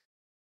home.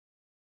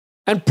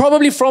 And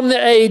probably from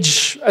the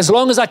age, as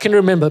long as I can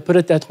remember, put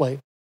it that way,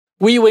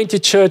 we went to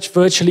church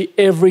virtually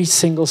every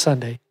single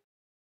Sunday.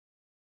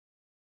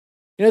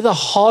 You know, the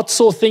heart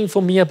sore thing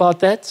for me about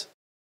that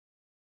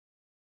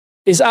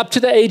is up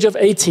to the age of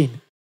 18,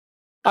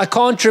 I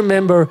can't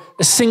remember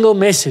a single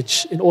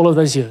message in all of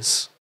those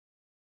years.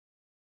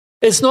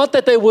 It's not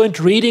that they weren't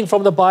reading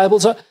from the Bible.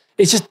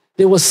 It's just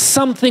there was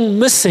something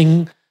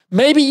missing,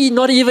 maybe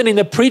not even in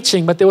the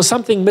preaching, but there was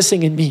something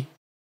missing in me,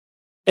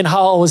 in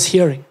how I was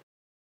hearing.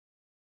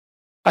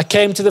 I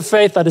came to the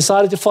faith. I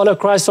decided to follow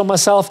Christ for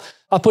myself.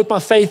 I put my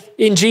faith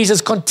in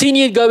Jesus,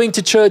 continued going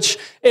to church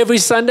every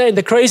Sunday. And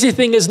the crazy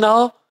thing is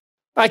now,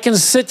 I can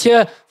sit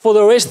here for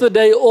the rest of the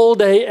day, all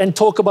day, and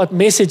talk about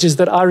messages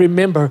that I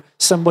remember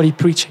somebody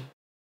preaching.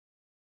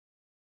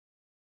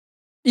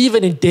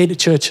 Even in dead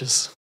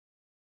churches,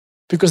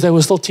 because they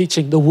were still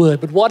teaching the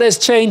word. But what has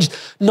changed?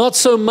 Not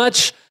so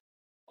much.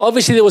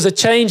 Obviously, there was a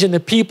change in the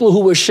people who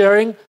were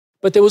sharing,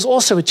 but there was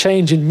also a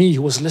change in me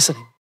who was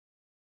listening.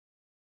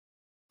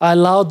 I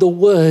allowed the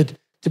word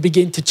to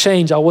begin to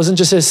change. I wasn't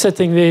just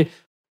sitting there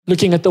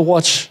looking at the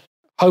watch,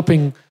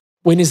 hoping,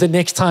 when is the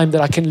next time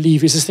that I can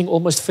leave? Is this thing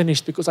almost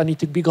finished because I need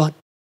to be gone?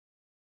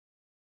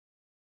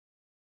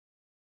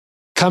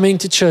 Coming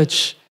to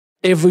church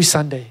every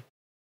Sunday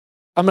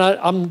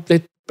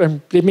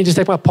Let me just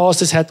take my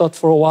pastor's hat off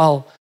for a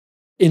while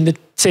in the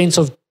sense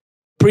of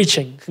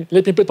preaching.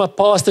 Let me put my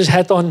pastor's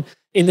hat on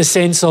in the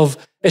sense of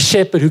a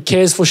shepherd who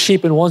cares for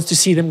sheep and wants to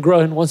see them grow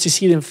and wants to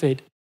see them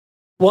fed.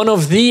 One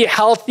of the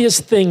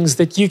healthiest things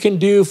that you can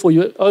do for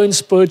your own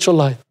spiritual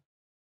life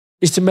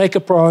is to make a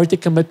priority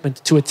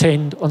commitment to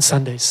attend on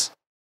Sundays.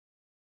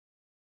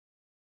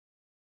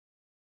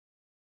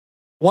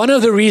 One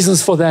of the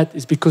reasons for that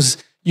is because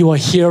you are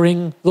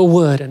hearing the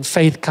word, and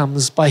faith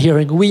comes by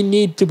hearing. We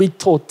need to be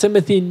taught.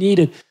 Timothy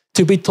needed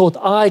to be taught.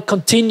 I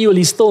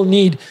continually still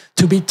need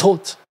to be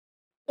taught.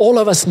 All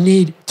of us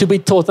need to be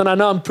taught. And I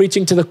know I'm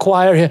preaching to the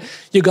choir here.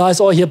 You guys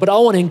are here, but I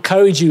want to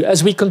encourage you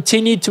as we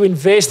continue to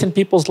invest in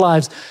people's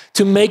lives,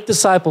 to make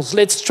disciples.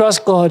 Let's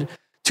trust God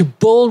to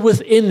build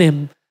within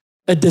them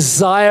a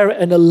desire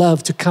and a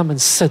love to come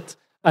and sit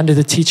under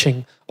the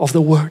teaching of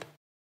the word.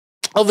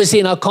 Obviously,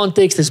 in our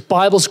context, there's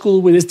Bible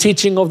school where there's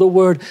teaching of the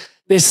word.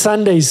 There's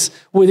Sundays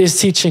where there's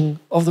teaching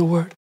of the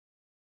word.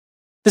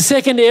 The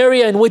second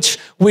area in which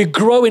we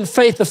grow in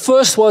faith, the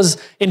first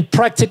was in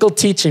practical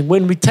teaching.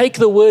 When we take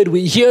the word,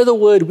 we hear the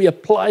word, we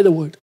apply the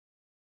word.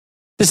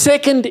 The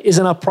second is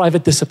in our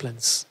private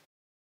disciplines.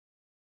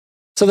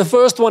 So the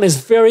first one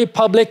is very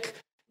public.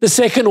 The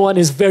second one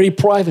is very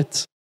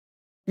private.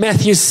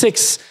 Matthew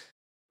 6,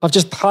 I've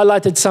just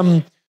highlighted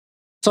some.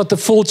 It's not the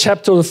full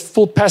chapter or the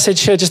full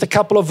passage here, just a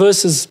couple of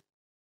verses.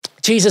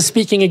 Jesus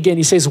speaking again,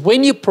 he says,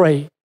 when you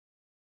pray,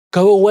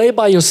 go away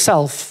by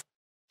yourself,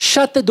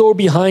 shut the door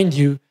behind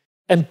you,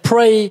 and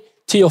pray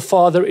to your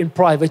Father in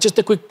private. Just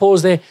a quick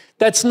pause there.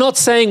 That's not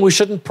saying we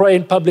shouldn't pray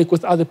in public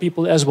with other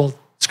people as well.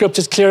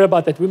 Scripture's clear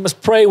about that. We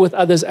must pray with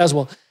others as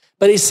well.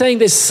 But he's saying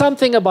there's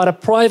something about a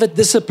private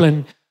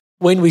discipline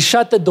when we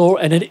shut the door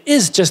and it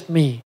is just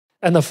me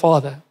and the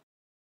Father.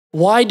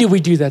 Why do we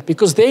do that?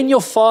 Because then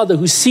your Father,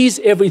 who sees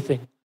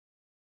everything,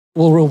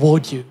 will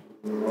reward you.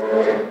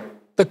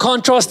 The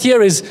contrast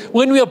here is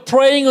when we are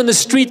praying on the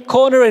street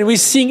corner and we're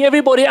seeing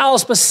everybody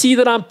else must see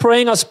that I'm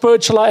praying how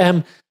spiritual I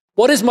am.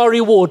 What is my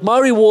reward? My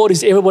reward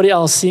is everybody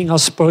else seeing how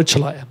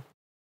spiritual I am.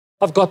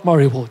 I've got my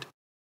reward.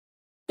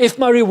 If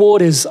my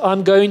reward is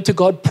I'm going to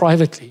God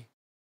privately,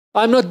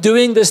 I'm not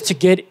doing this to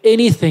get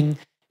anything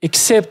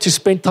except to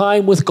spend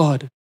time with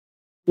God.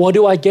 What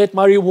do I get?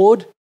 My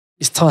reward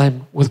is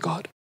time with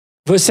God.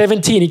 Verse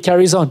 17, he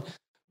carries on.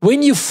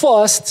 When you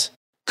fast,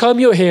 comb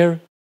your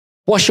hair,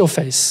 wash your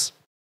face.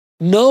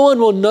 No one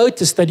will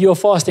notice that you're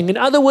fasting. In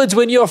other words,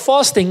 when you're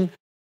fasting,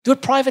 do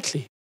it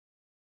privately.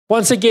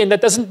 Once again,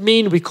 that doesn't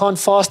mean we can't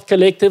fast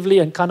collectively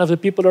and kind of the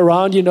people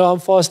around you know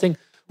I'm fasting.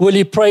 Will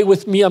you pray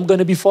with me? I'm going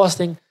to be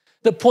fasting.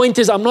 The point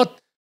is, I'm not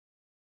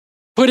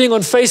putting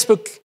on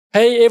Facebook,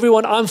 hey,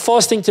 everyone, I'm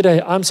fasting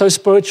today. I'm so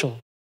spiritual.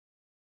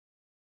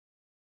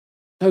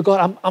 No,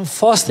 God, I'm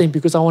fasting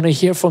because I want to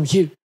hear from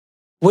you.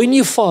 When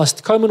you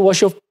fast, comb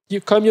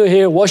your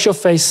hair, wash your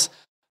face.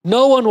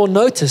 No one will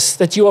notice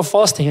that you are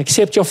fasting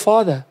except your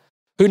Father,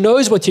 who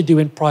knows what you do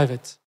in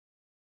private.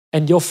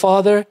 And your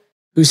Father,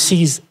 who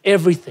sees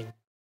everything,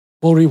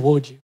 will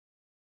reward you.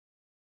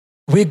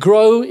 We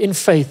grow in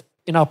faith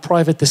in our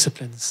private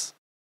disciplines.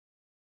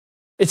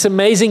 It's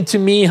amazing to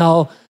me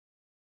how,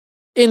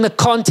 in the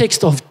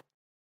context of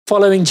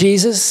following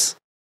Jesus,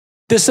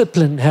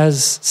 discipline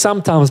has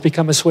sometimes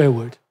become a swear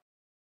word.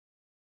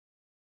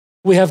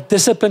 We have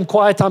discipline,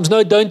 quiet times.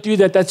 No, don't do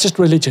that. That's just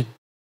religion.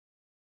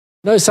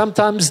 No,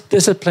 sometimes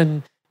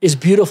discipline is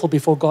beautiful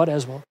before God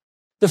as well.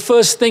 The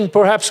first thing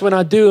perhaps when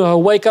I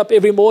wake up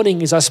every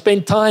morning is I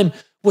spend time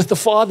with the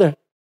Father.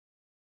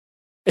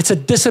 It's a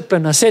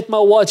discipline. I set my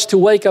watch to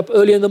wake up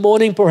early in the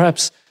morning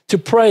perhaps to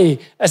pray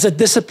as a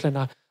discipline.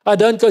 I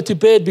don't go to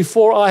bed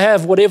before I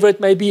have whatever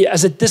it may be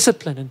as a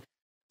discipline. And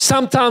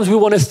sometimes we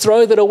want to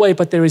throw that away,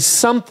 but there is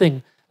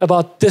something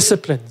about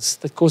disciplines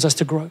that cause us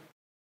to grow.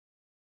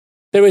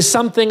 There is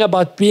something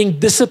about being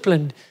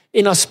disciplined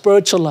in our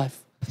spiritual life.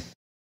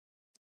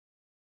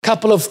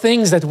 Couple of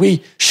things that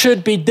we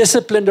should be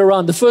disciplined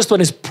around. The first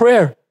one is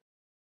prayer.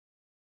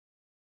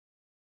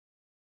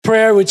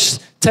 Prayer which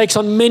takes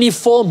on many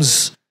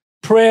forms.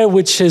 Prayer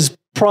which is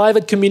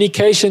private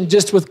communication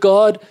just with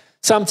God.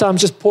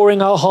 Sometimes just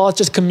pouring our hearts,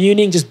 just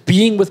communing, just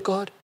being with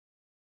God.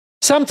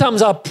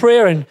 Sometimes our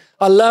prayer, and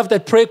I love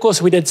that prayer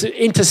course we did,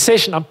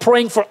 intercession. I'm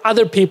praying for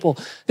other people.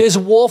 There's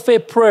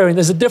warfare prayer, and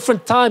there's a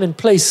different time and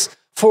place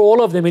for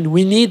all of them, and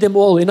we need them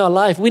all in our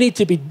life. We need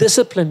to be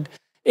disciplined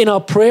in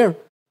our prayer,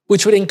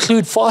 which would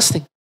include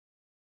fasting.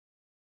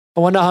 I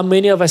wonder how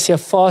many of us here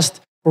fast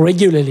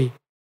regularly,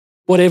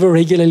 whatever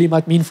regularly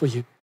might mean for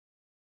you.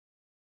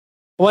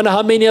 I wonder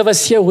how many of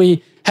us here,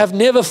 we have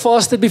never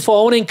fasted before.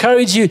 I want to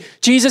encourage you.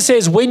 Jesus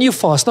says when you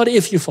fast, not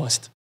if you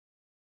fast.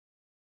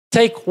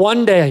 Take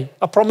one day.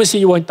 I promise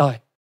you won't die.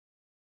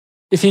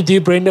 If you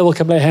do, Brenda will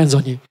come lay hands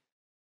on you.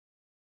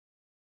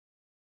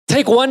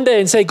 Take one day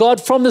and say, God,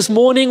 from this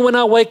morning when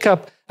I wake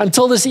up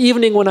until this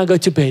evening when I go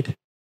to bed,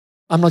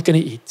 I'm not going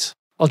to eat.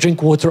 I'll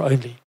drink water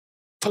only.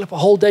 Philip, a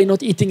whole day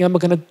not eating,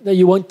 no,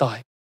 you won't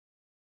die.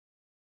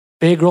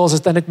 Bear Grylls has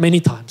done it many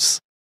times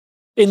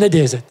in the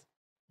desert.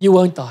 You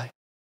won't die.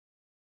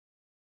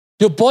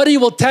 Your body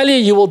will tell you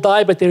you will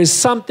die, but there is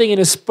something in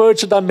a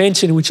spiritual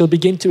dimension which you'll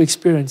begin to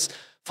experience.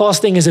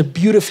 Fasting is a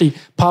beautifully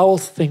powerful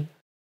thing.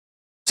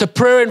 So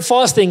prayer and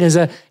fasting is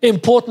an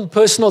important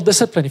personal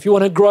discipline if you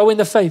want to grow in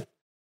the faith.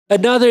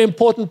 Another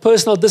important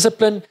personal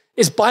discipline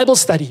is Bible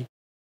study.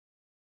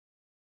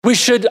 We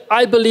should,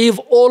 I believe,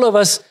 all of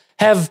us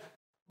have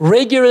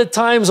regular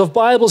times of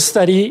Bible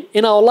study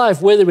in our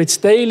life, whether it's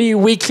daily,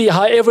 weekly,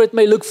 however it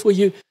may look for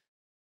you.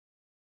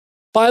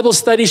 Bible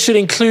study should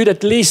include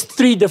at least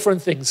 3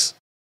 different things.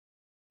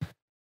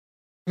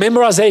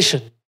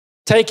 Memorization,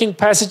 taking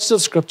passages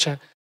of Scripture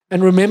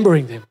and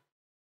remembering them,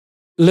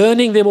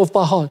 learning them off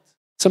by heart.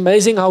 It's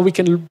amazing how we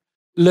can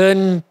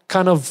learn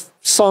kind of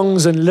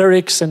songs and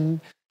lyrics and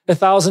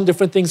 1,000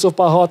 different things off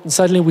by heart, and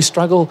suddenly we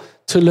struggle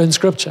to learn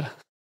Scripture.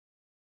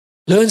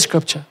 Learn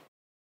Scripture.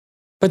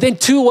 But then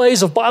 2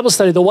 ways of Bible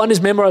study. The one is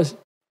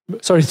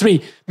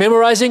 3,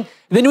 memorizing.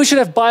 Then we should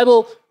have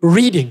Bible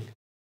reading,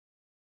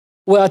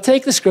 where I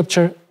take the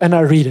Scripture and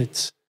I read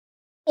it.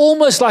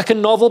 Almost like a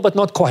novel, but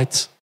not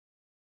quite.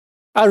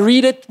 I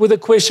read it with a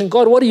question,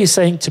 God, what are you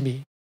saying to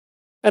me?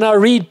 And I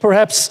read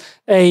perhaps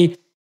and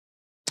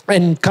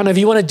kind of,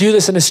 you want to do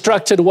this in a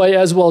structured way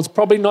as well. It's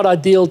probably not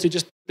ideal to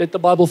just let the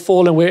Bible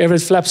fall and wherever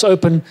it flaps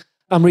open,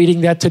 I'm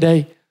reading that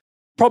today.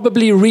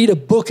 Probably read a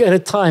book at a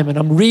time, and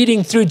I'm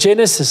reading through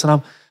Genesis, and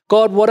I'm,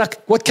 God,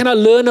 what can I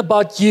learn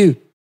about you?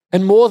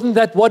 And more than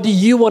that, what do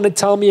you want to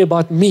tell me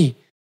about me?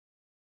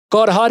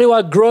 God, how do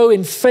I grow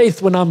in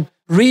faith when I'm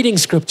reading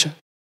Scripture?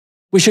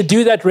 We should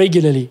do that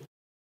regularly.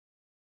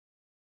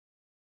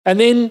 And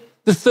then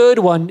the third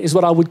one is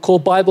what I would call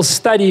Bible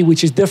study,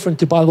 which is different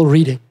to Bible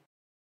reading.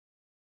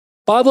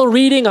 Bible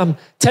reading, I'm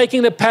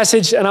taking the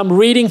passage and I'm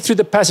reading through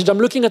the passage. I'm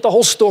looking at the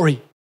whole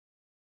story.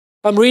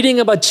 I'm reading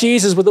about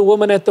Jesus with the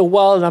woman at the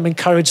well, and I'm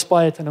encouraged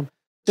by it, and I'm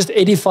just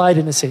edified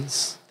in a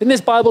sense. Then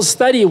there's Bible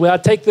study, where I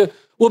take the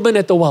woman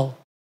at the well,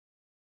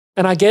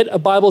 and I get a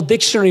Bible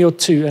dictionary or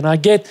 2, and I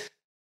get,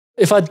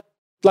 if I,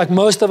 like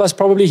most of us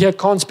probably here,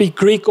 can't speak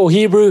Greek or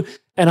Hebrew,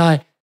 and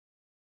I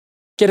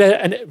get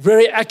a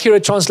very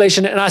accurate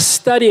translation, and I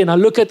study, and I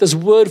look at this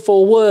word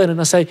for word,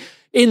 and I say,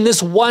 in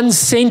this one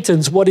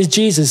sentence, what is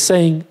Jesus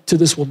saying to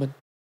this woman?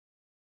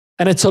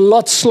 And it's a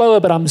lot slower,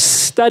 but I'm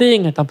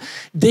studying it, I'm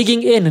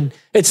digging in, and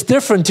it's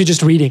different to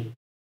just reading.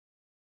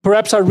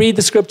 Perhaps I read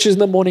the Scriptures in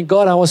the morning.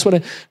 God, I just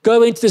want to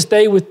go into this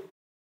day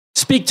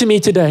speak to me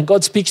today, and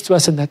God speaks to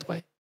us in that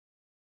way.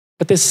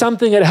 But there's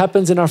something that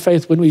happens in our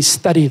faith when we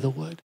study the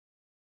Word,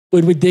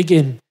 when we dig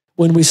in,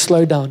 when we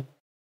slow down.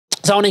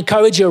 So I want to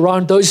encourage you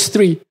around those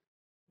 3.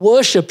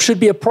 Worship should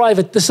be a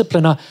private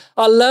discipline. I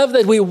love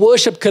that we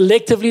worship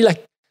collectively,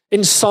 like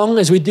in song,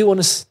 as we do on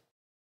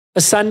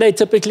a Sunday,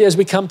 typically as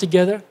we come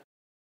together.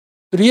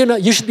 But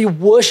you should be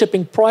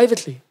worshiping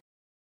privately.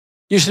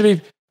 You should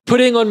be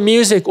putting on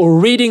music or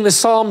reading the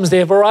Psalms.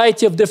 There are a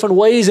variety of different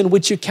ways in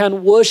which you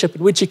can worship,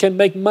 in which you can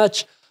make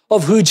much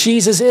of who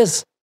Jesus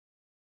is.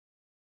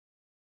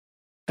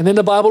 And then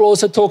the Bible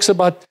also talks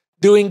about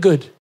doing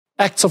good,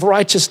 acts of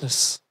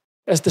righteousness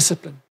as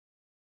discipline,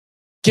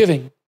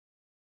 giving,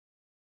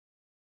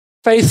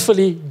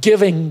 faithfully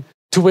giving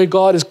to where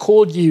God has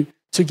called you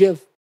to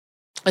give.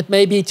 It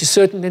may be to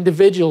certain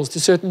individuals, to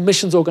certain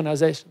missions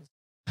organizations,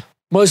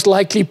 most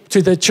likely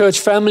to the church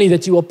family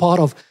that you are part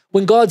of.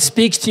 When God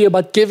speaks to you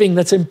about giving,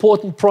 that's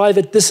important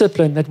private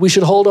discipline that we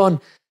should hold on.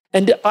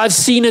 And I've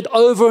seen it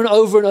over and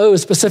over and over,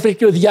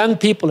 specifically with young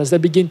people as they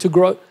begin to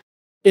grow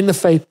in the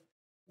faith.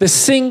 The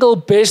single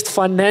best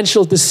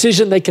financial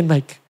decision they can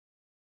make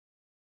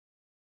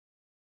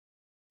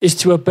is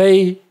to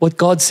obey what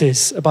God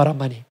says about our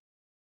money.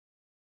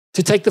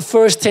 To take the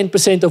first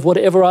 10% of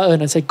whatever I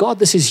earn and say, God,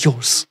 this is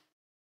yours.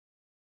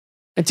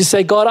 And to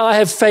say, God, I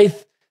have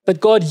faith that,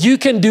 God, you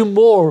can do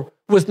more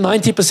with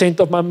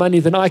 90% of my money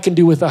than I can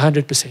do with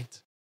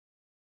 100%.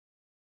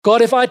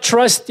 God, if I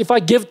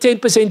give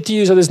 10% to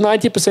you, so there's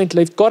 90%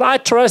 left, God, I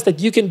trust that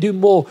you can do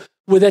more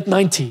with that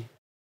 90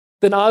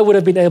 than I would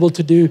have been able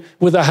to do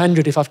with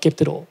 100 if I've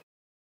kept it all.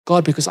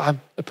 God, because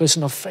I'm a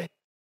person of faith.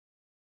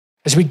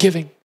 As we're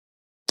giving,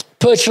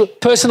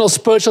 personal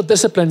spiritual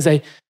disciplines,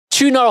 they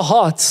tune our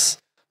hearts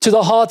to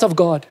the heart of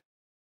God,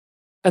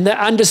 and they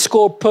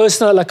underscore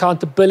personal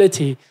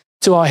accountability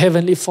to our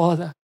Heavenly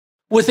Father.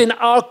 Within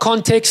our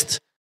context,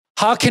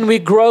 how can we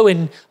grow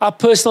in our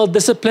personal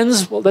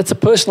disciplines? Well, that's a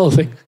personal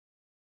thing.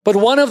 But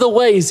one of the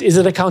ways is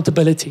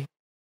accountability.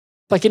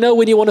 Like,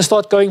 when you want to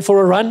start going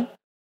for a run,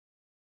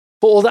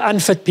 for all the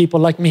unfit people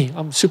like me,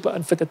 I'm super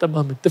unfit at the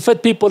moment. The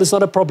fit people is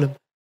not a problem.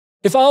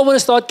 If I want to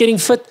start getting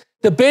fit,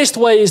 the best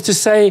way is to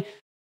say,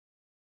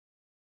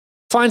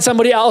 find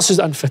somebody else who's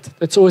unfit.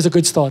 That's always a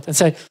good start. And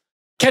say,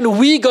 can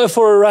we go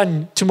for a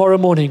run tomorrow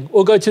morning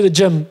or go to the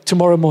gym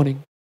tomorrow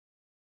morning?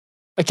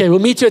 Okay, we'll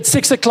meet you at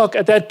 6 o'clock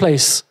at that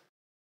place.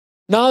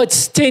 Now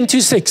it's 10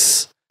 to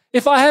 6.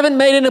 If I haven't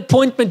made an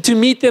appointment to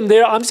meet them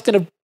there, I'm just going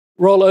to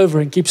roll over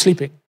and keep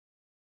sleeping.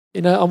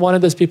 I'm one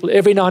of those people.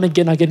 Every now and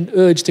again, I get an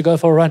urge to go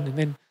for a run, and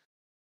then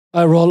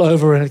I roll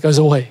over and it goes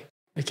away.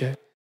 Okay.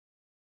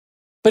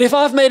 But if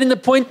I've made an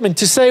appointment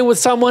to say with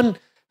someone,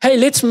 hey,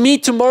 let's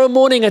meet tomorrow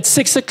morning at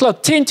 6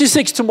 o'clock, 10 to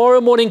 6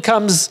 tomorrow morning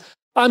comes,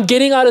 I'm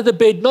getting out of the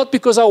bed, not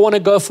because I want to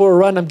go for a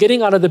run. I'm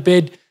getting out of the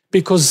bed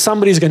because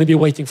somebody's going to be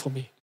waiting for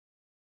me.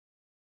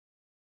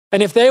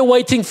 And if they're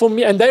waiting for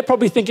me, and they're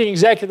probably thinking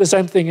exactly the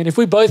same thing, and if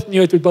we both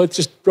knew it, we'd both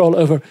just roll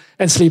over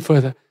and sleep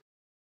further.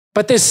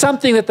 But there's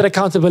something that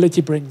accountability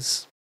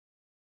brings.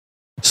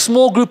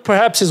 Small group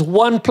perhaps is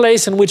one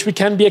place in which we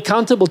can be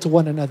accountable to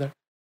one another.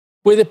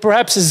 Where there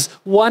perhaps is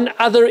one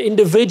other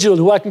individual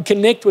who I can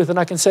connect with and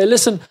I can say,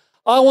 listen,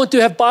 I want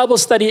to have Bible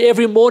study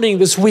every morning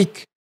this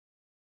week.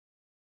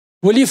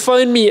 Will you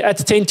phone me at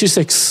 10 to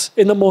 6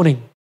 in the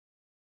morning?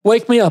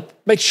 Wake me up.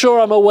 Make sure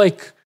I'm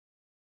awake.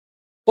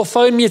 Or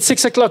phone me at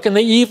 6 o'clock in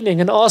the evening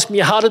and ask me,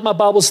 how did my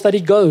Bible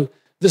study go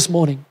this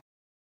morning?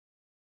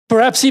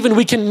 Perhaps even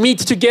we can meet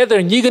together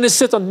and you're going to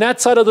sit on that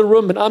side of the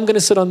room and I'm going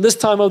to sit on this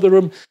time of the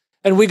room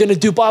and we're going to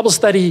do Bible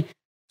study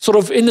sort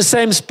of in the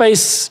same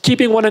space,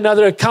 keeping one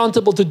another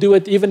accountable to do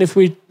it, even if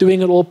we're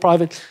doing it all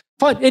private.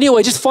 Fine.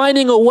 Anyway, just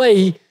finding a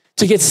way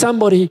to get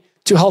somebody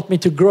to help me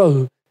to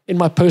grow in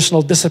my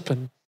personal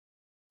discipline.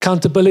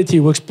 Accountability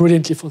works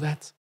brilliantly for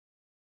that.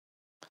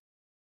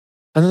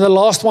 And then the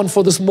last one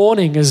for this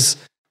morning is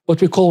what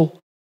we call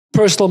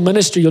personal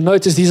ministry. You'll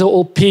notice these are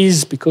all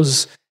P's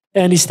because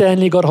Andy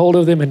Stanley got hold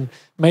of them and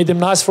made them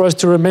nice for us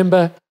to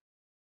remember.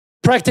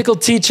 Practical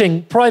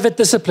teaching, private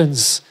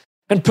disciplines,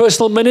 and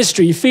personal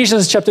ministry.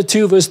 Ephesians chapter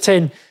 2 verse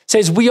 10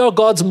 says, we are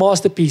God's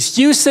masterpiece.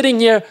 You sitting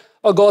here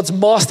are God's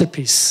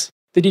masterpiece.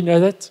 Did you know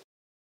that?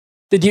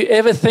 Did you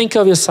ever think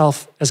of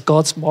yourself as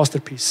God's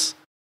masterpiece?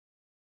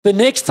 The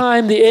next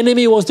time the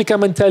enemy wants to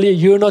come and tell you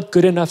you're not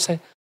good enough, say,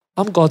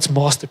 I'm God's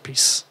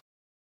masterpiece.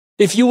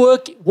 If you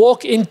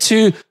walk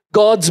into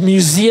God's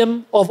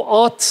museum of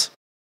art,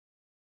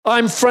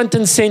 I'm front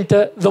and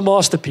center, the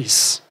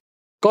masterpiece.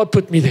 God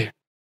put me there.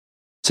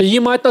 So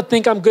you might not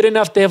think I'm good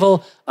enough,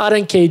 devil. I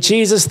don't care.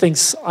 Jesus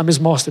thinks I'm his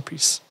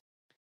masterpiece.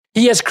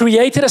 He has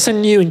created us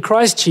anew in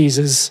Christ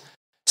Jesus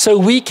so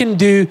we can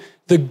do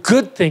the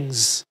good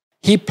things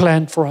he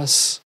planned for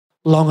us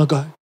long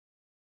ago.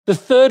 The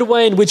third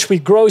way in which we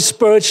grow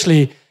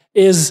spiritually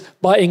is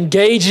by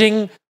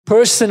engaging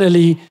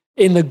personally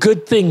in the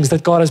good things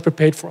that God has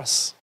prepared for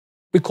us.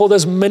 We call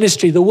those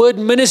ministry. The word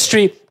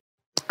ministry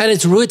and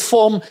its root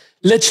form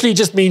literally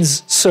just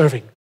means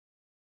serving.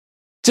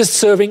 Just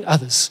serving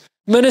others.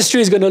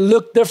 Ministry is going to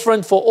look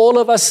different for all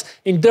of us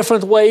in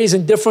different ways,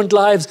 in different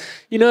lives,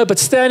 but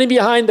standing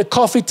behind the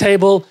coffee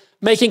table,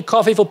 making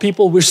coffee for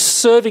people, we're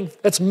serving,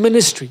 that's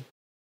ministry.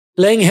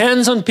 Laying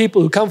hands on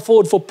people who come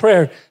forward for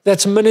prayer,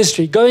 that's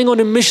ministry. Going on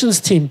a missions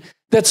team,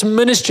 that's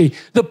ministry.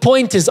 The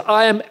point is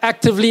I am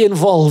actively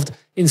involved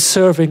in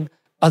serving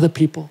other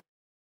people.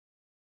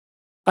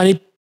 And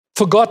I'd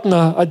forgotten,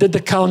 I did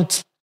the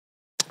count,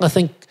 I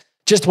think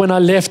just when I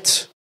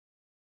left,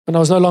 when I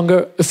was no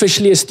longer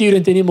officially a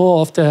student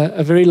anymore after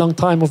a very long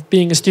time of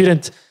being a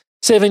student,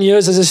 7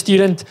 years as a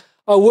student,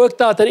 I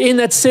worked out that in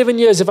that 7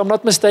 years, if I'm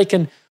not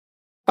mistaken,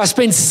 I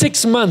spent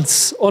 6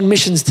 months on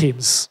missions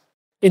teams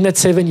in that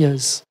 7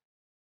 years.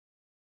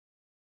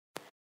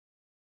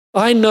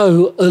 I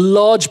know a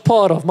large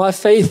part of my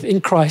faith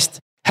in Christ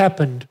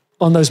happened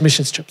on those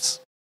missions trips.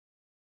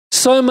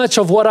 So much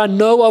of what I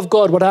know of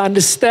God, what I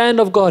understand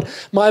of God,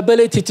 my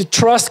ability to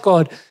trust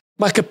God,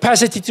 my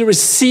capacity to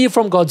receive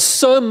from God,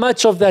 so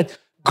much of that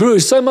grew,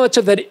 so much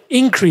of that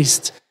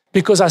increased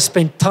because I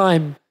spent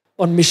time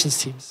on missions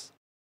teams.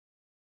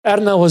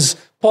 Erna was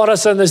part of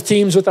some of those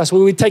teams with us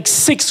where we take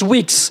 6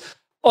 weeks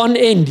on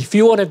end. If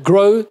you want to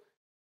grow,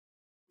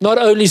 not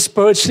only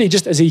spiritually,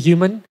 just as a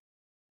human,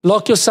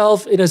 lock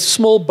yourself in a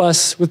small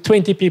bus with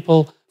 20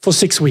 people for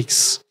 6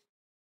 weeks.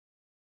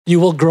 You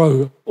will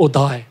grow or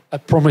die, I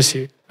promise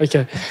you.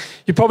 Okay.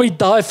 You probably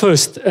die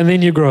first and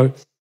then you grow.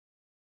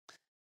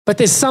 But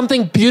there's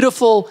something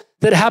beautiful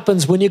that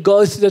happens when you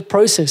go through that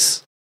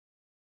process.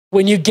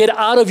 When you get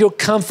out of your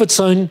comfort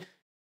zone,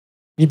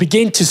 you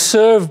begin to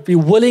serve, be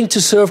willing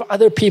to serve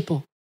other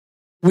people.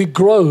 We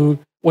grow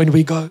when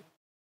we go.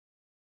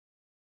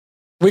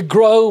 We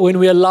grow when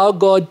we allow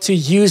God to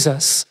use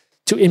us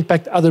to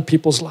impact other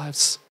people's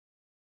lives.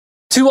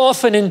 Too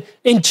often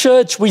in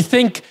church, we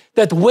think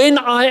that when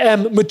I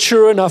am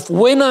mature enough,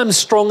 when I'm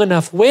strong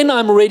enough, when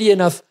I'm ready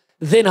enough,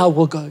 then I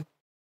will go.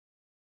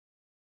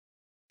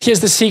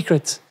 Here's the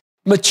secret.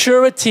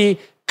 Maturity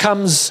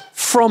comes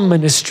from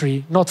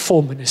ministry, not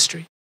for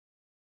ministry.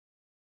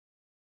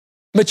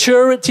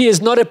 Maturity is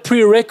not a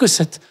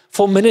prerequisite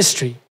for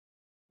ministry.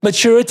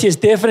 Maturity is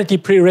definitely a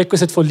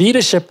prerequisite for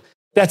leadership.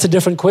 That's a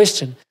different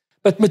question.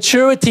 But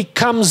maturity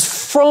comes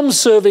from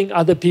serving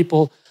other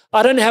people.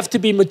 I don't have to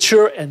be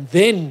mature and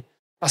then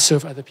I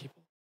serve other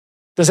people.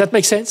 Does that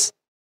make sense?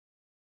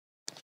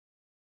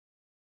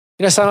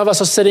 Some of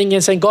us are sitting here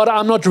and saying, God,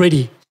 I'm not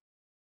ready.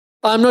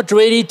 I'm not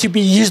ready to be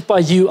used by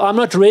you. I'm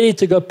not ready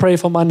to go pray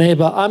for my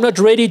neighbor. I'm not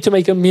ready to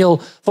make a meal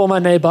for my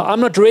neighbor. I'm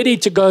not ready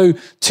to go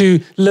to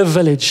Live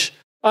Village.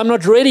 I'm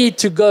not ready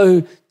to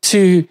go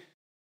to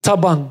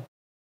Tabang.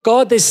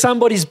 God, there's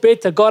somebody's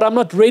better. God, I'm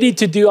not ready.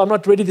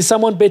 There's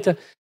someone better.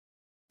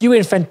 You're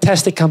in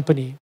fantastic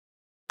company.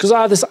 Because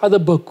I have this other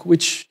book,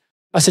 which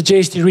I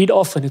suggest you read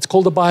often. It's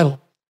called the Bible.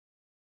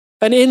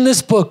 And in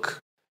this book,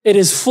 it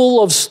is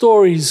full of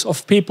stories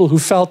of people who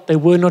felt they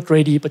were not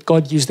ready, but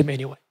God used them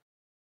anyway.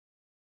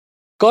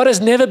 God has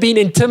never been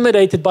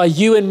intimidated by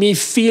you and me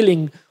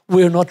feeling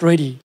we're not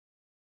ready.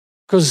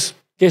 Because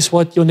guess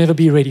what? You'll never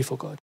be ready for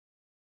God.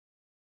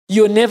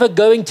 You're never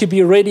going to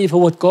be ready for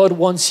what God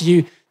wants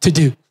you to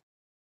do.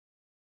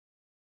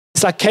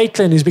 It's like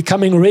Caitlin, who's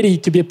becoming ready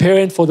to be a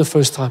parent for the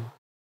first time.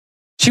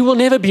 She will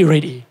never be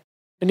ready,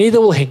 and neither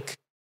will Henk.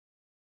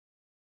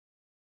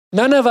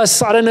 None of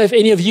us, I don't know if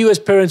any of you as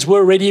parents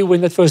were ready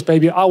when that first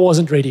baby, I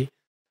wasn't ready.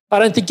 I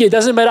don't think it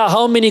doesn't matter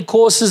how many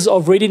courses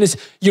of readiness,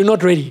 you're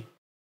not ready.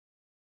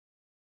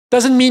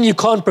 Doesn't mean you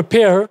can't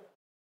prepare,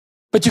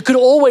 but you could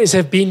always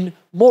have been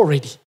more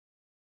ready.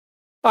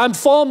 I'm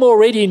far more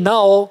ready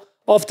now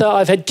after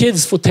I've had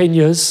kids for 10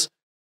 years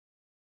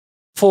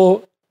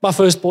for my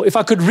firstborn. If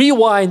I could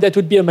rewind, that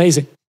would be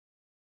amazing.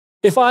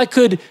 If I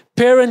could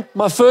parent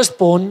my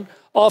firstborn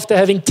after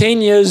having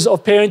 10 years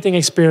of parenting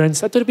experience,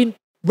 that would have been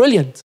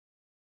brilliant.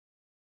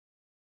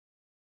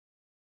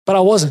 But I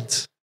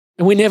wasn't,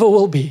 and we never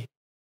will be.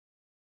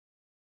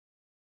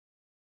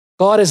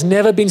 God has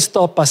never been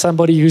stopped by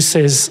somebody who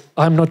says,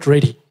 I'm not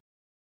ready.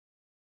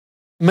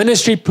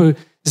 Ministry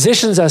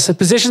positions us. It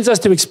positions us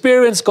to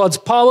experience God's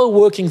power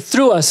working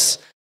through us,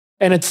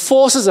 and it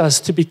forces us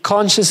to be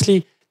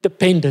consciously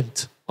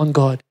dependent on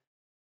God.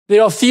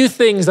 There are few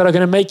things that are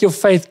going to make your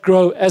faith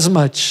grow as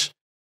much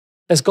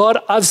as God.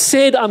 I've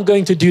said I'm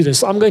going to do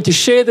this. I'm going to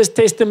share this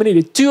testimony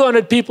to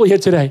 200 people here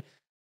today.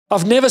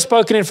 I've never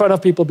spoken in front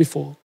of people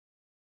before.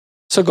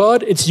 So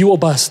God, it's you or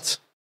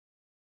bust.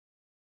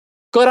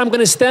 God, I'm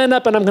going to stand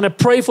up and I'm going to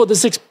pray for the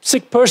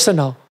sick person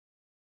now.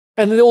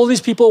 And all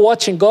these people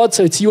watching, God,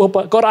 so it's you or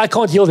bust. God, I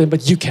can't heal them,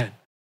 but you can.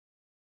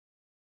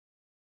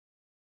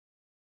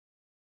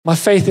 My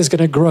faith is going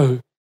to grow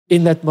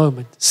in that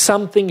moment.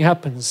 Something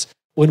happens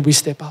when we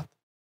step out.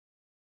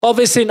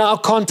 Obviously, in our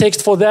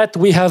context for that,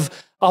 we have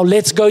our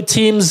Let's Go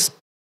teams,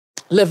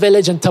 Le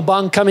Village and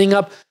Tabang coming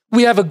up.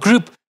 We have a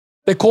group,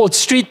 they call it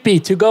Street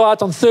Beat, to go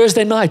out on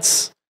Thursday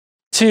nights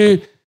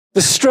to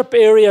the strip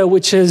area,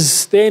 which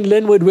is there in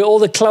Linwood where all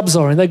the clubs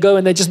are. And they go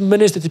and they just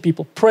minister to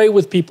people, pray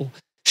with people,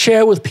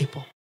 share with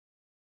people.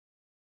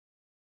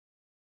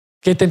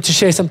 Get them to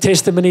share some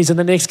testimonies in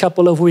the next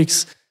couple of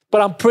weeks. But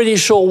I'm pretty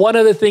sure one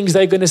of the things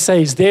they're going to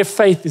say is their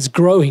faith is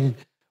growing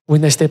when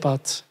they step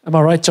out. Am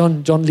I right,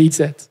 John? John leads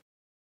that.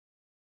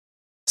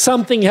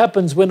 Something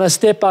happens when I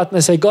step out and I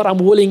say, God, I'm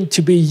willing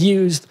to be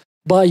used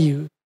by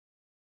you.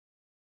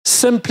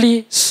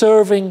 Simply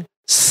serving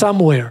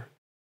somewhere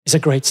is a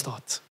great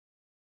start.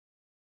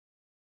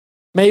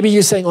 Maybe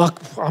you're saying, oh,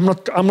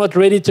 I'm not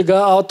ready to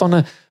go out on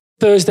a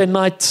Thursday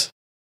night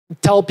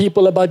and tell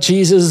people about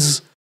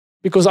Jesus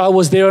because I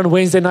was there on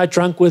Wednesday night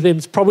drunk with him.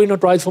 It's probably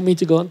not right for me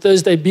to go on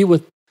Thursday,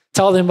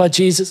 tell them about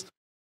Jesus.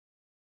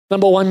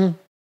 Number one,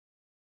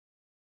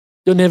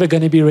 you're never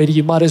going to be ready.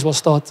 You might as well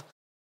start.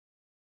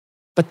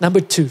 But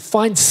number two,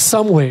 find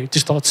somewhere to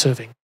start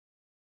serving.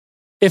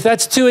 If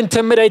that's too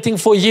intimidating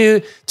for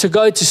you to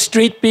go to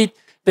Street Beat,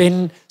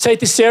 then say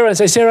to Sarah and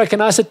say, Sarah,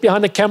 can I sit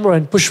behind the camera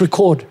and push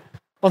record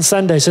on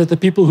Sunday so that the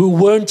people who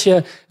weren't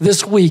here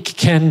this week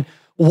can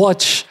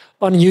watch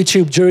on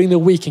YouTube during the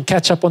week and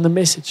catch up on the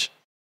message?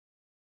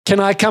 Can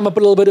I come up a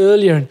little bit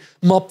earlier and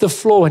mop the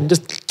floor and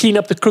just clean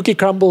up the cookie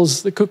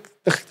crumbles, the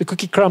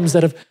cookie crumbs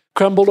that have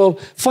crumbled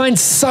off? Find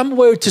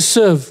somewhere to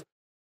serve.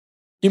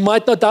 You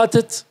might not doubt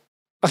it.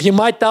 You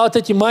might doubt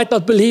it. You might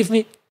not believe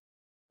me.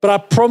 But I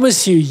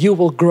promise you, you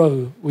will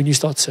grow when you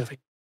start serving.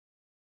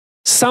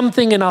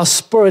 Something in our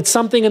spirit,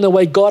 something in the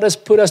way God has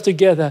put us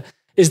together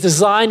is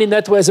designed in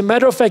that way. As a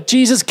matter of fact,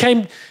 Jesus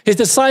came, his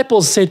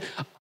disciples said,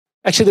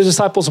 actually the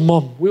disciples'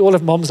 mom, we all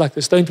have moms like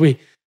this, don't we?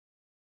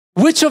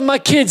 Which of my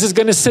kids is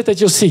going to sit at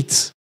your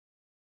seat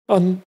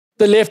on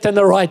the left and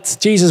the right,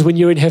 Jesus, when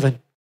you're in heaven?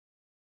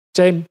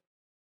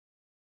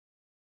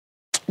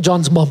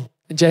 John's mom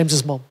and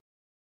James's mom.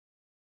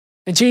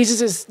 And Jesus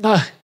says, no,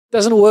 it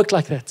doesn't work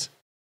like that.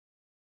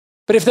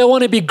 But if they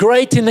want to be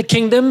great in the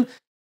kingdom,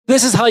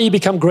 this is how you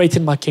become great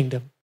in my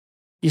kingdom.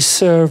 You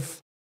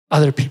serve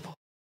other people.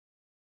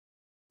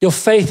 Your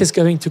faith is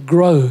going to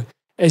grow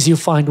as you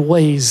find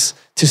ways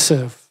to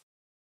serve.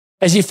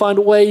 As you find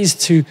ways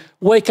to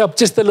wake up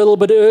just a little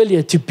bit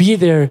earlier, to be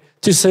there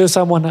to serve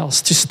someone else,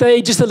 to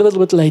stay just a little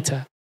bit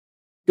later,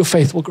 your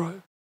faith will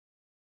grow.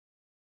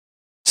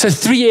 So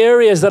 3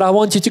 areas that I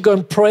want you to go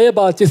and pray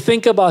about, to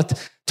think about,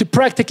 to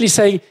practically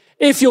say,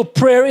 if your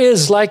prayer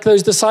is like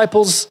those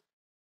disciples,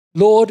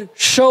 Lord,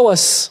 show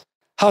us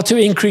how to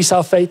increase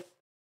our faith.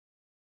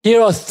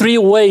 Here are 3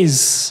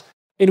 ways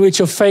in which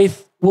your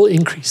faith will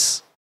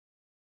increase.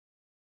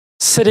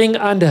 Sitting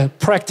under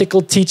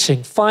practical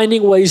teaching,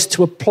 finding ways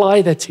to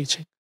apply that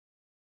teaching.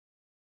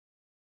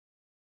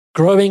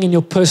 Growing in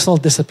your personal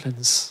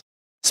disciplines,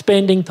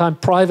 spending time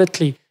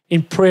privately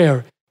in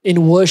prayer,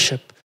 in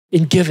worship,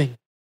 in giving,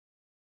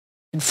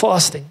 in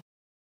fasting.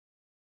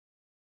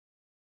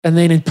 And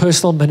then in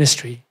personal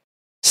ministry,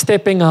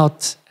 stepping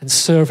out and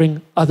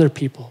serving other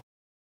people.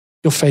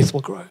 your faith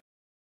will grow.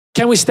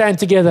 Can we stand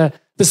together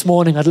this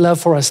morning? I'd love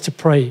for us to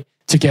pray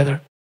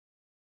together.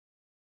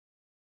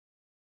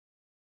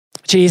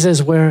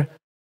 Jesus, we're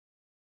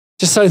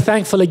just so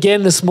thankful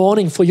again this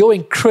morning for your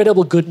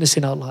incredible goodness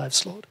in our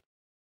lives, Lord.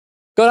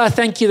 God, I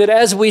thank you that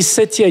as we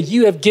sit here,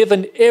 you have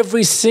given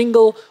every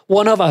single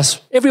one of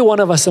us,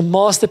 a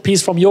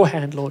masterpiece from your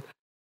hand, Lord.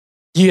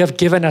 You have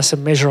given us a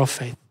measure of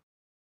faith.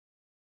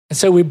 And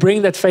so we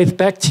bring that faith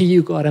back to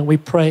you, God, and we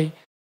pray,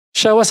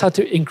 show us how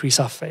to increase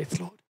our faith,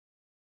 Lord.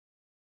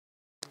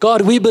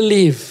 God, we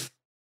believe.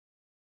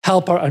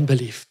 Help our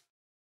unbelief.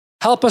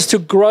 Help us to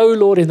grow,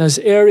 Lord, in those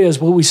areas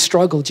where we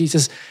struggle,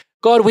 Jesus.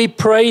 God, we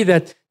pray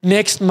that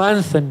next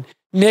month and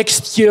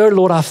next year,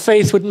 Lord, our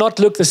faith would not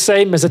look the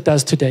same as it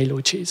does today,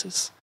 Lord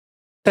Jesus.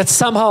 That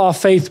somehow our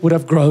faith would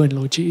have grown,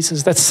 Lord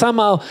Jesus. That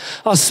somehow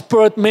our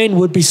spirit men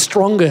would be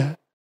stronger.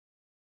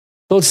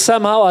 Lord,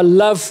 somehow our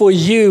love for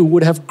you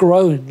would have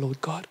grown, Lord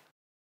God.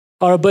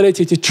 Our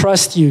ability to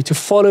trust you, to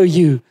follow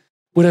you,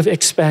 would have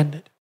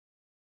expanded.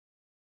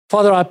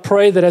 Father, I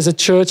pray that as a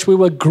church we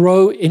will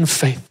grow in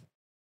faith.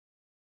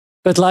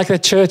 But like the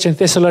church in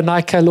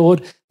Thessalonica,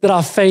 Lord, that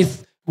our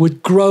faith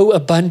would grow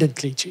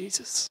abundantly,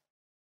 Jesus.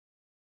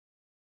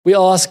 We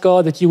ask,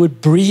 God, that you would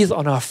breathe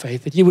on our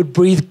faith, that you would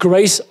breathe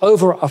grace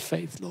over our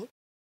faith, Lord.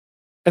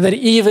 And that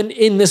even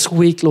in this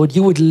week, Lord,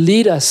 you would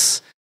lead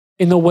us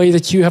in the way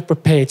that you have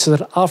prepared so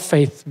that our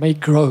faith may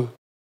grow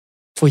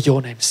for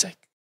your name's sake.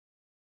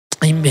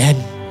 Amen.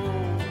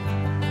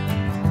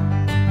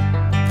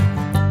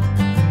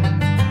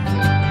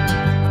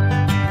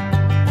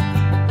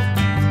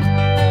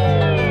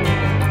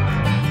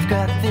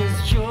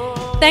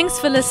 Thanks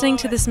for listening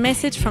to this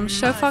message from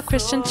Shofar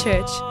Christian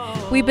Church.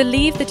 We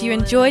believe that you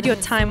enjoyed your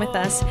time with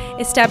us,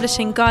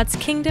 establishing God's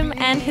kingdom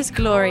and His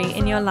glory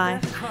in your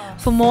life.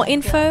 For more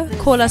info,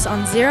 call us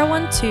on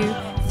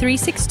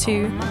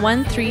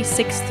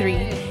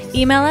 012-362-1363.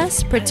 Email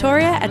us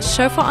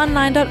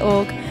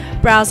pretoria@shofaronline.org.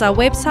 Browse our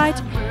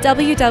website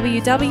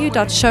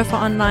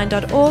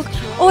www.shofaronline.org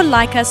or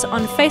like us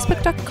on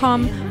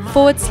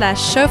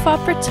facebook.com/Shofar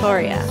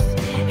Pretoria.